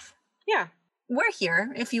fuck off. Yeah. we're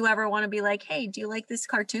here. If you ever want to be like, hey, do you like this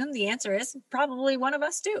cartoon? The answer is probably one of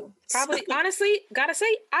us do. Probably, honestly, gotta say,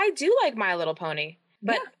 I do like My Little Pony.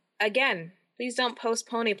 But again, please don't post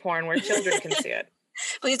pony porn where children can see it.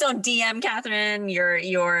 Please don't DM Catherine your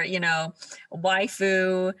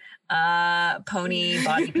waifu pony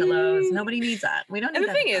body pillows. Nobody needs that. We don't need that.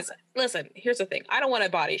 And the thing is, listen, here's the thing. I don't want to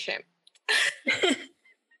body shame.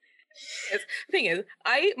 The thing is,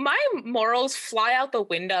 my morals fly out the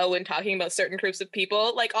window when talking about certain groups of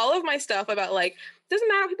people. Like all of my stuff about like, doesn't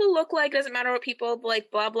matter what people look like, doesn't matter what people like,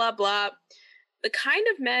 blah, blah, blah. The kind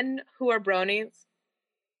of men who are bronies,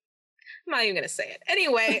 I'm not even going to say it.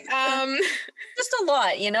 Anyway. Just a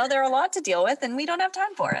lot, there are a lot to deal with and we don't have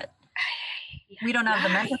time for it. We don't have the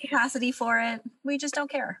mental capacity for it. We just don't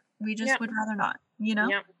care. We just would rather not,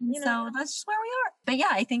 So that's just where we are. But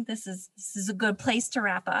yeah, I think this is a good place to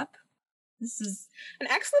wrap up. This is an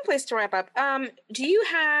excellent place to wrap up. Do you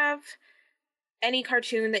have any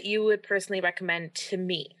cartoon that you would personally recommend to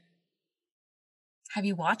me? Have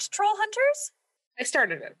you watched Troll Hunters? I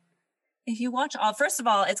started it. If you watch, first of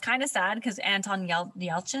all, it's kind of sad because Anton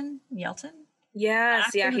Yelchin?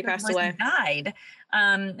 Yes, he passed away. Died.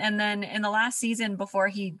 And then in the last season before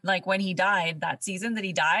when he died, that season that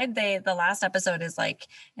he died, the last episode is like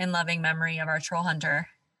in loving memory of our Troll Hunter.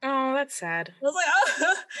 Oh, that's sad. I was like,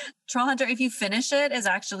 oh. Troll Hunter, if you finish it, is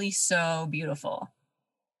actually so beautiful.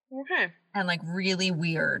 Okay. And like really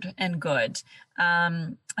weird and good.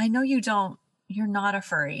 I know you're not a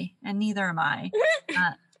furry, and neither am I.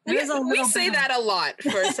 We say that a lot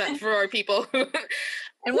for our people.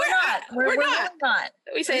 And we're not. We're not.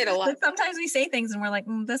 We say it a lot. Sometimes we say things and we're like,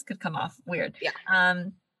 this could come off weird. Yeah.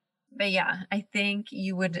 But yeah, I think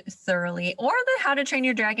you would thoroughly, or the How to Train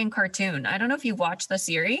Your Dragon cartoon. I don't know if you've watched the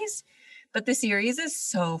series, but the series is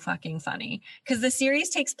so fucking funny because the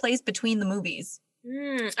series takes place between the movies.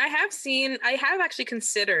 I have actually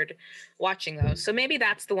considered watching those. So maybe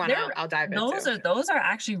that's the one I'll dive into. Those are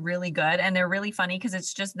actually really good. And they're really funny because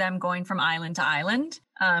it's just them going from island to island.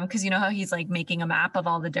 Because you know how he's like making a map of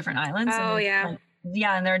all the different islands. Oh, yeah. Like,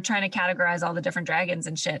 yeah. And they're trying to categorize all the different dragons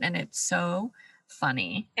and shit. And it's so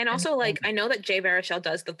funny. And also I know that Jay Baruchel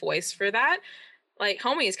does the voice for that. Like,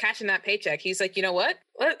 homie is catching that paycheck. He's like, you know what?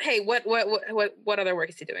 Hey, what other work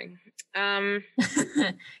is he doing?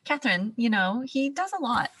 Catherine, he does a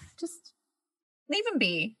lot. Just leave him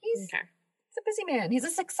be. He's a busy man. He's a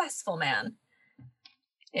successful man.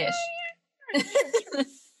 Ish.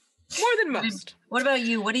 More than most. What about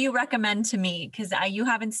you? What do you recommend to me? Because you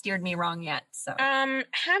haven't steered me wrong yet. So, have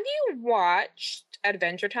you watched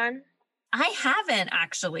Adventure Time? I haven't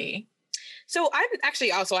actually. So I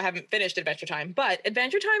haven't finished Adventure Time, but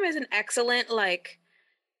Adventure Time is an excellent like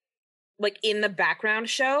in the background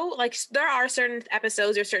show. Like there are certain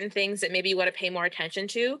episodes or certain things that maybe you want to pay more attention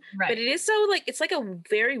to, right. But it is so like, it's like a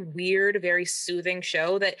very weird, very soothing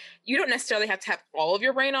show that you don't necessarily have to have all of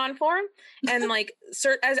your brain on for. And like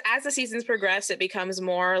as the seasons progress, it becomes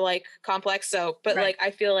more like complex. So, but right. like,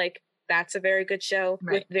 I feel like that's a very good show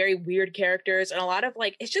right. with very weird characters and a lot of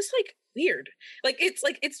like, it's just like weird.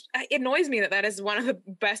 It annoys me that is one of the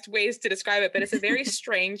best ways to describe it, but it's a very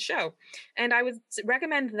strange show. And I would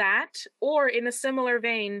recommend that, or in a similar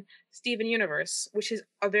vein, Steven Universe, which is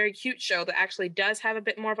a very cute show that actually does have a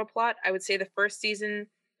bit more of a plot. I would say the first season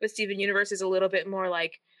with Steven Universe is a little bit more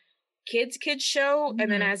like kids show. Mm-hmm.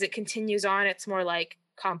 And then as it continues on, it's more like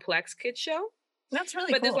complex kids show. That's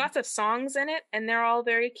really cool. But there's lots of songs in it and they're all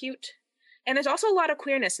very cute. And there's also a lot of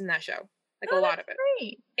queerness in that show. Like a lot of it.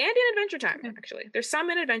 Great. And in Adventure Time, actually. There's some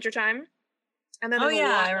in Adventure Time. And then there's a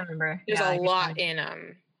lot. I remember. There's a lot in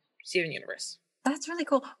Steven Universe. That's really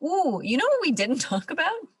cool. Ooh, you know what we didn't talk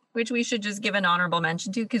about? Which we should just give an honorable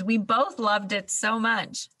mention to because we both loved it so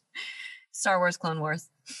much. Star Wars Clone Wars.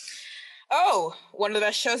 Oh, one of the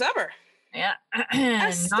best shows ever. Yeah. What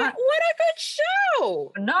a good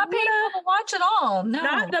show. Not painful to watch at all.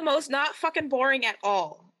 No. Not fucking boring at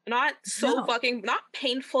all. Not not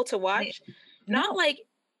painful to watch. No. Not like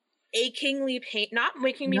achingly not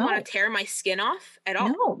making me want to tear my skin off at all.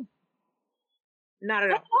 No. Not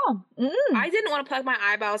at all. I didn't want to plug my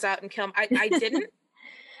eyeballs out and kill him. I didn't.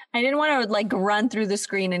 I didn't want to like run through the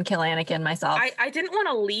screen and kill Anakin myself. I didn't want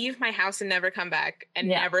to leave my house and never come back and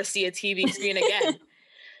never see a TV screen again.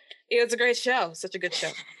 It was a great show. Such a good show.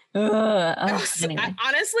 Anyway.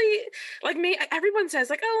 Honestly, like me, everyone says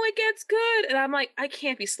like, "Oh, it gets good," and I'm like, I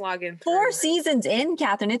can't be slogging through. 4 seasons in,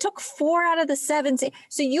 Catherine. It took 4 out of the 7.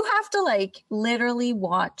 So you have to like literally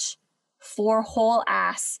watch 4 whole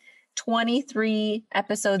ass 23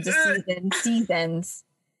 episodes a seasons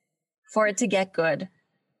for it to get good.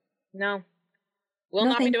 No, we'll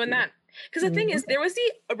not be doing that. Because the thing is, there was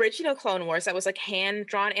the original Clone Wars that was like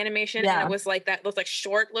hand-drawn animation, and it was like that, those like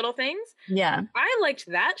short little things. Yeah. I liked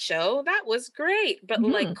that show. That was great. But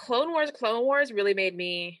like Clone Wars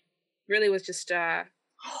really was just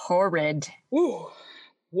horrid. Ooh.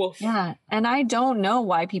 Woof. Yeah. And I don't know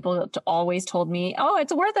why people always told me, oh,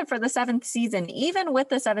 it's worth it for the 7th season, even with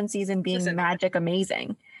the 7th season being magic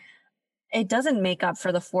amazing. It doesn't make up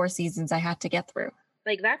for the 4 seasons I had to get through.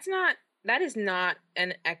 Like, that is not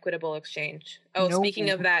an equitable exchange. Oh, nope.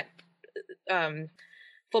 Speaking of that,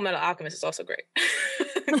 Full Metal Alchemist is also great.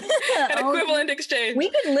 An equivalent exchange. We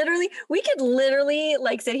could literally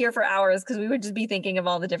like sit here for hours because we would just be thinking of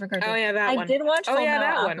all the different cartoons. Oh yeah, that one. I did watch Full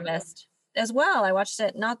Metal Alchemist as well. I watched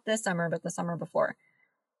it not this summer, but the summer before.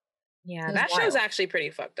 Yeah, that show's actually pretty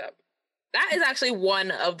fucked up. That is actually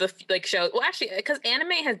one of the like shows. Well, actually, because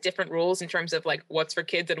anime has different rules in terms of like what's for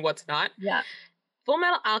kids and what's not. Yeah. Full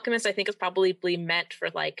Metal Alchemist, I think, is probably meant for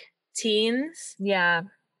like teens. Yeah.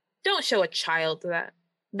 Don't show a child that.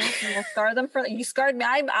 You'll scar them for you scarred me.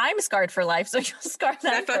 I'm scarred for life, so you'll scar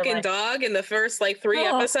them. That fucking dog in the first like 3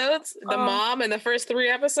 episodes, the mom in the first 3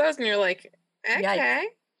 episodes, and you're like, okay, all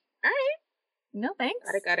right, no thanks.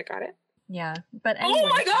 Got it. Yeah, but anyway. Oh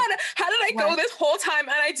my god, how did I go this whole time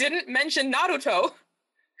and I didn't mention Naruto?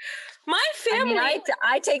 My family. I mean,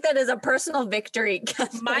 I take that as a personal victory.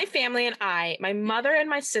 My family and my mother and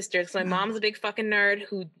my sister, because my mom's a big fucking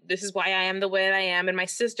nerd, this is why I am the way I am, and my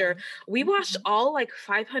sister, we watched all like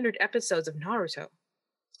 500 episodes of Naruto.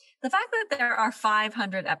 The fact that there are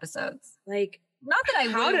 500 episodes, like, not that I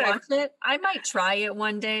would watch it. I might try it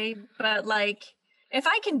one day, but like, if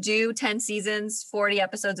I can do 10 seasons, 40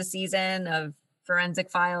 episodes a season of Forensic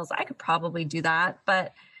Files, I could probably do that,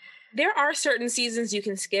 but. There are certain seasons you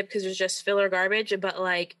can skip because there's just filler garbage, but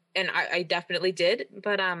like, and I definitely did,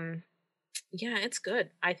 but yeah, it's good.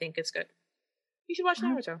 I think it's good. You should watch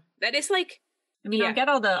Naruto. That is like, I mean, I get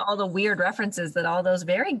all the weird references that all those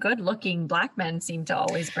very good looking black men seem to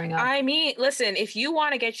always bring up. I mean, listen, if you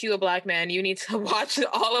want to get you a black man, you need to watch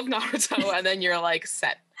all of Naruto, and then you're like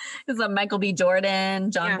set. It's like Michael B. Jordan,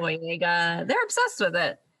 John Boyega. They're obsessed with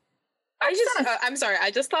it. I'm sorry. I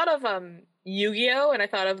just thought of Yu-Gi-Oh! And I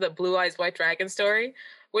thought of the Blue Eyes White Dragon story,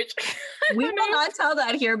 which we will not tell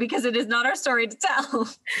that here because it is not our story to tell.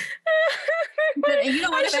 But you know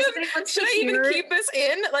what? Should I even keep this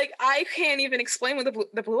in? Like, I can't even explain what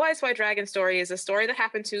the Blue Eyes White Dragon story is. A story that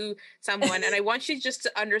happened to someone, and I want you just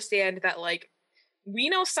to understand that, like, we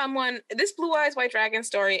know someone. This Blue Eyes White Dragon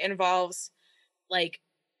story involves like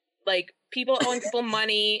people owing people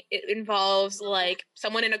money. It involves like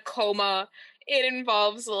someone in a coma. It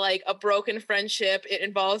involves like a broken friendship. It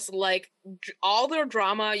involves like all the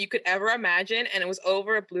drama you could ever imagine. And it was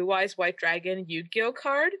over a Blue Eyes White Dragon Yu-Gi-Oh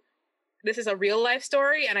card. This is a real life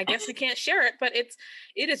story, and I guess we can't share it, but it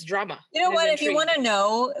is drama. You know what? If you want to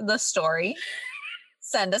know the story,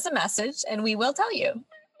 send us a message and we will tell you.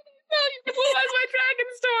 The Blue Eyes White Dragon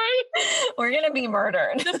story. We're gonna be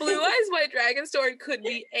murdered. The Blue Eyes White Dragon story could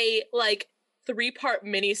be a like 3-part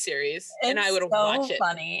miniseries, and I would watch it.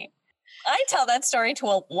 Funny. I tell that story to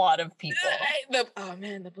a lot of people.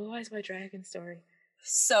 The Blue Eyes White Dragon story.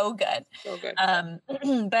 So good. So good.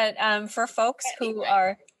 But for folks who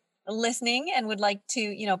are listening and would like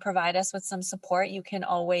to, provide us with some support, you can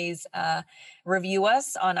always review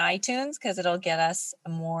us on iTunes because it'll get us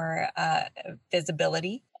more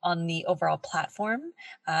visibility on the overall platform.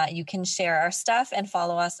 You can share our stuff and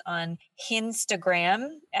follow us on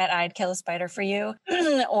Instagram at I'd Kill a Spider for You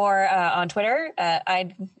or on Twitter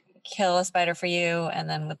I'd Kill a Spider for You, and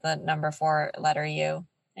then with the number 4 letter U.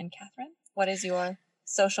 And Catherine, what is your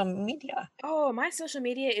social media? Oh, my social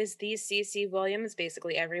media is the CC Williams,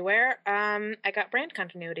 basically everywhere. I got brand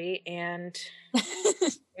continuity, and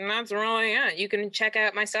that's really it. You can check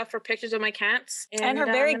out my stuff for pictures of my cats. And her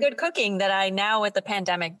very good cooking that I now with the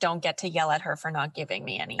pandemic don't get to yell at her for not giving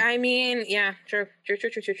me any. I mean, yeah, true. Oh,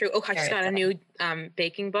 I just got a new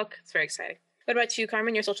baking book. It's very exciting. What about you,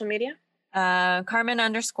 Carmen, your social media?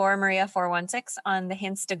 Carmen_Maria416 on the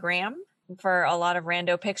Instagram for a lot of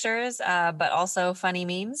rando pictures, but also funny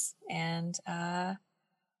memes and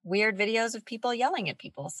weird videos of people yelling at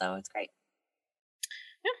people. So it's great.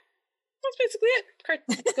 Yeah, that's basically it.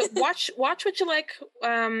 Watch what you like.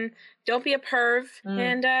 Don't be a perv,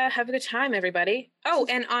 and have a good time, everybody. Oh,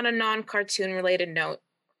 and on a non-cartoon related note,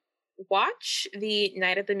 watch the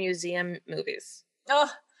Night at the Museum movies. Oh,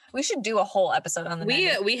 we should do a whole episode on the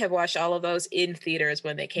We have watched all of those in theaters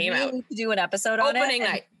when they came out. We need to do an episode on it. Opening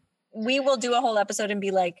night. We will do a whole episode and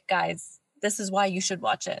be like, guys, this is why you should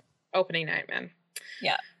watch it. Opening night, man.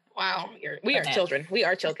 Yeah. Wow. We are children. We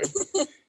are children.